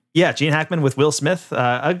weird. Yeah, Gene Hackman with Will Smith,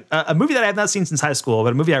 a movie that I have not seen since high school,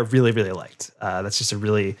 but a movie I really, really liked. That's just a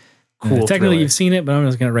really cool technically thriller. You've seen it, but I'm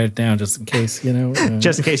just going to write it down just in case,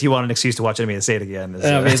 just in case you want an excuse to watch Enemy of the State again.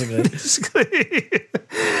 Basically.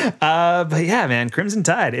 But yeah, man, Crimson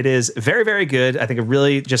Tide. It is very, very good. I think a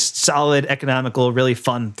really just solid, economical, really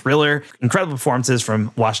fun thriller. Incredible performances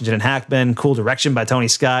from Washington and Hackman. Cool direction by Tony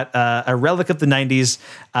Scott. A relic of the 90s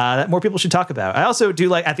that more people should talk about. I also do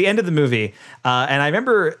like at the end of the movie, and I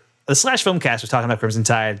remember the Slash Filmcast was talking about Crimson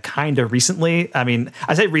Tide kind of recently. I mean,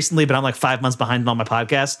 I say recently, but I'm like 5 months behind on my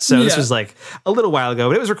podcast. So this was like a little while ago,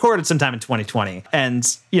 but it was recorded sometime in 2020. And,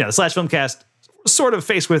 the Slash Filmcast sort of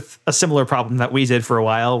faced with a similar problem that we did for a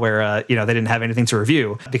while where, they didn't have anything to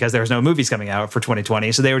review because there was no movies coming out for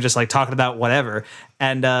 2020. So they were just like talking about whatever.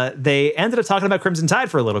 And they ended up talking about Crimson Tide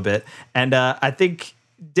for a little bit. And I think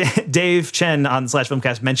Dave Chen on Slash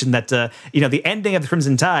Filmcast mentioned that, the ending of the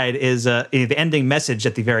Crimson Tide is the ending message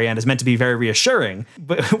at the very end is meant to be very reassuring,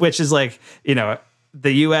 which is like,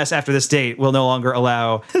 the U.S. after this date will no longer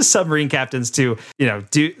allow submarine captains to,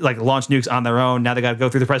 do like launch nukes on their own. Now they got to go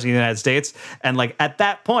through the president of the United States. And like at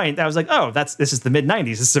that point, I was like, oh, this is the mid 90s.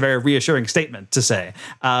 This is a very reassuring statement to say.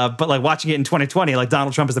 But like watching it in 2020, like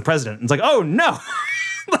Donald Trump is the president. It's like, oh no,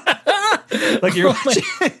 like you're watching.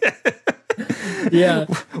 Yeah.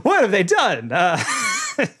 What have they done?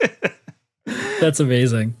 That's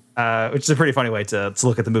amazing. Which is a pretty funny way to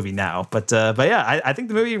look at the movie now. But yeah, I think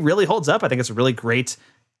the movie really holds up. I think it's a really great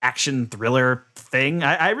action thriller thing.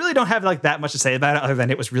 I really don't have like that much to say about it other than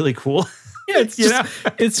it was really cool. Yeah,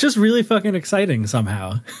 it's just really fucking exciting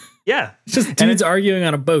somehow. Yeah. It's just dudes arguing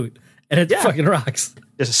on a boat, and it fucking rocks.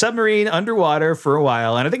 There's a submarine underwater for a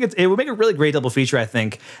while, and I think it would make a really great double feature, I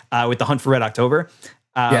think, with The Hunt for Red October,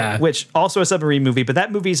 which also a submarine movie, but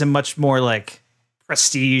that movie is a much more like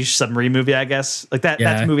prestige submarine movie, I guess. Like that's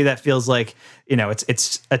a movie that feels like, you know,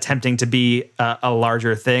 it's attempting to be a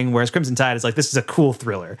larger thing, whereas Crimson Tide is like, this is a cool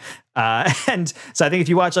thriller. And so I think if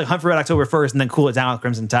you watch like Hunt for Red October first and then cool it down with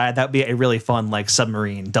Crimson Tide, that would be a really fun like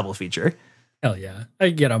submarine double feature. Hell yeah. I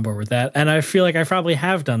can get on board with that. And I feel like I probably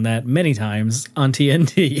have done that many times on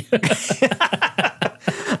TNT.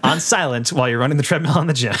 On silent while you're running the treadmill on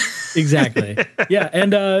the gym. Exactly. Yeah.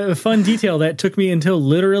 And a fun detail that took me until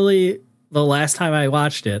literally the last time I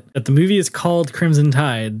watched it, that the movie is called Crimson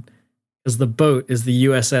Tide because the boat is the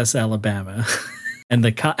USS Alabama. And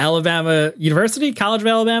the Alabama University, College of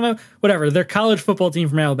Alabama, whatever, their college football team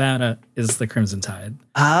from Alabama is the Crimson Tide.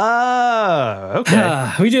 Oh,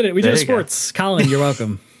 okay. We did it. We did sports. Colin, you're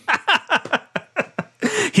welcome.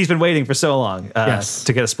 He's been waiting for so long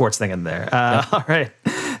to get a sports thing in there. All right.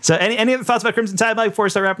 So any other thoughts about Crimson Tide, Mike, before we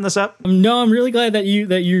start wrapping this up? No, I'm really glad that you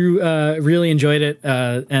really enjoyed it.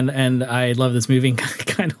 And I love this movie and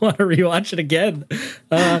kind of want to rewatch it again.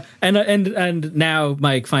 And now,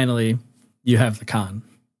 Mike, finally, you have the con.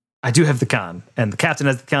 I do have the con, and the captain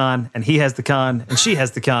has the con, and he has the con, and she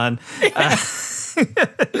has the con.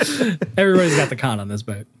 Everybody's got the con on this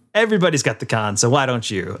boat. Everybody's got the con, so why don't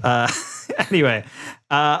you? Anyway,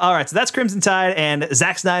 all right, so that's Crimson Tide and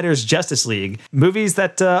Zack Snyder's Justice League, movies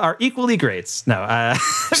that are equally great. No,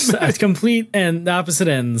 it's complete and opposite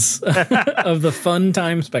ends of the fun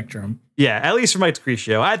time spectrum. Yeah, at least for Mike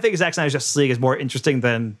DeCrescio. I think Zack Snyder's Justice League is more interesting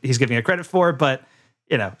than he's giving it credit for, but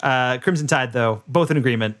you know, Crimson Tide, though, both in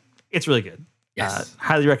agreement. It's really good. Yes.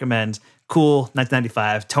 Highly recommend. Cool,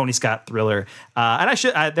 1995, Tony Scott thriller.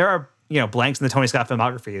 And there are, you know, blanks in the Tony Scott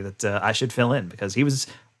filmography that I should fill in because he was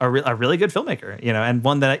a really good filmmaker, you know, and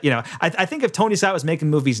one that, you know, I think if Tony Scott was making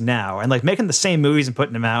movies now and like making the same movies and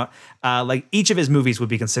putting them out, like each of his movies would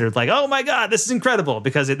be considered like, oh my God, this is incredible,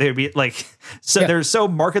 because they would be like, they're so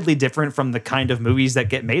markedly different from the kind of movies that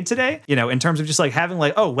get made today, you know, in terms of just like having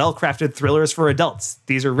like, oh, well-crafted thrillers for adults.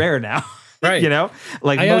 These are rare now. Right. You know,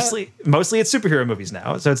 like mostly it's superhero movies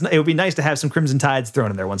now. So it would be nice to have some Crimson Tides thrown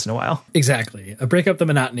in there once in a while. Exactly. Break up the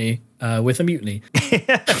monotony with a mutiny.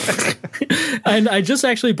 And I just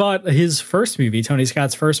actually bought his first movie, Tony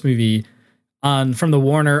Scott's first movie, from the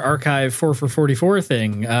Warner Archive 4 for 44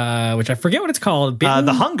 thing, which I forget what it's called.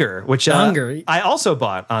 The Hunger, which Hunger. I also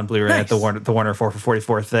bought on Blu-ray at the Warner 4 for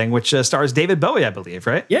 44 thing, which stars David Bowie, I believe,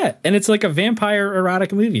 right? Yeah, and it's like a vampire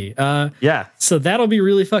erotic movie. Yeah. So that'll be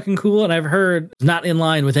really fucking cool, and I've heard not in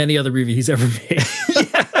line with any other movie he's ever made.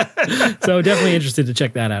 So definitely interested to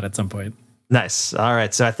check that out at some point. Nice. All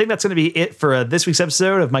right, so I think that's going to be it for this week's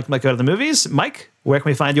episode of Mike Might Go to the Movies. Mike, where can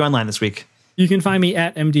we find you online this week? You can find me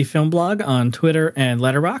at MD Film Blog on Twitter and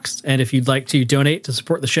Letterboxd. And if you'd like to donate to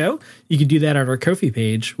support the show, you can do that at our Ko-fi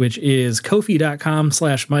page, which is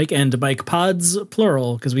ko-fi.com/Mike and Mike Pods,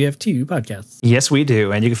 plural, because we have 2 podcasts. Yes, we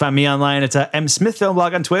do. And you can find me online at M Smith Film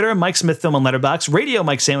Blog on Twitter, Mike Smith Film on Letterboxd, Radio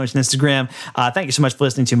Mike Sandwich on Instagram. Thank you so much for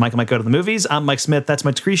listening to Mike Might Go to the Movies. I'm Mike Smith. That's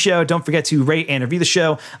Mike DeCrescio. Don't forget to rate and review the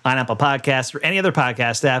show on Apple Podcasts or any other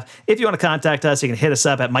podcast app. If you want to contact us, you can hit us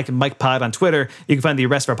up at Mike and Mike Pod on Twitter. You can find the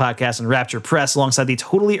rest of our podcasts on Rapture Press, alongside the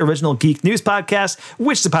Totally Original Geek News Podcast,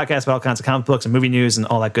 which is a podcast about all kinds of comic books and movie news and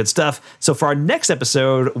all that good stuff. So for our next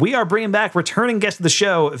episode, we are bringing back returning guest of the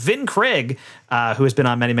show, Vin Craig, who has been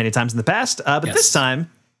on many, many times in the past. But this time,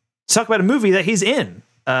 talk about a movie that he's in.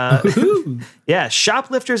 Yeah,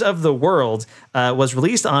 Shoplifters of the World was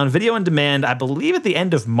released on video on demand, I believe at the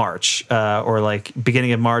end of March, or like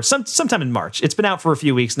beginning of March, sometime in March. It's been out for a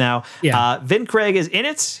few weeks now. Yeah. Vin Craig is in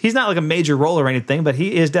it. He's not like a major role or anything, but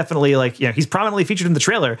he is definitely like, you know, he's prominently featured in the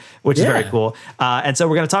trailer, which is very cool. And so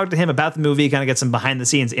we're going to talk to him about the movie, kind of get some behind the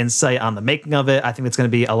scenes insight on the making of it. I think it's going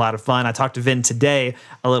to be a lot of fun. I talked to Vin today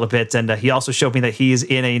a little bit, and he also showed me that he's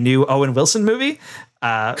in a new Owen Wilson movie,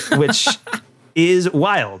 which is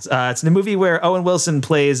wild. It's a movie where Owen Wilson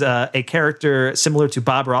plays a character similar to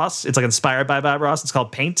Bob Ross. It's like inspired by Bob Ross. It's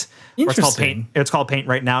called Paint. Interesting. It's called Paint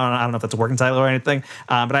right now. And I don't know if that's a working title or anything.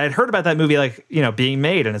 But I had heard about that movie, like, you know, being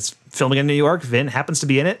made, and it's filming in New York. Vin happens to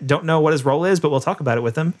be in it. Don't know what his role is, but we'll talk about it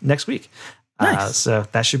with him next week. Nice. So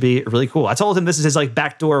that should be really cool. I told him this is his like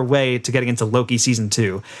backdoor way to getting into Loki season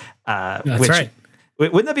 2. That's right.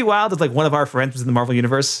 Wouldn't that be wild if like one of our friends was in the Marvel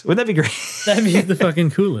Universe? Wouldn't that be great? That'd be the fucking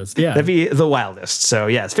coolest. Yeah. That'd be the wildest. So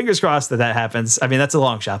yes, fingers crossed that happens. I mean, that's a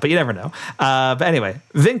long shot, but you never know. But anyway,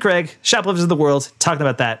 Vin Craig, Shoplifters of the World, talking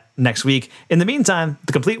about that next week. In the meantime,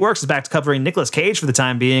 The Complete Works is back to covering Nicolas Cage for the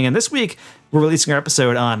time being, and this week we're releasing our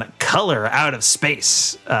episode on Color Out of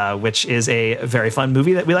Space, which is a very fun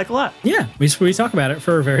movie that we like a lot. Yeah, we talk about it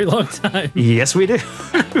for a very long time. Yes, we do.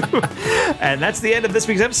 And that's the end of this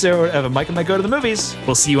week's episode of Mike and Mike Go to the Movies.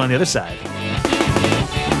 We'll see you on the other side.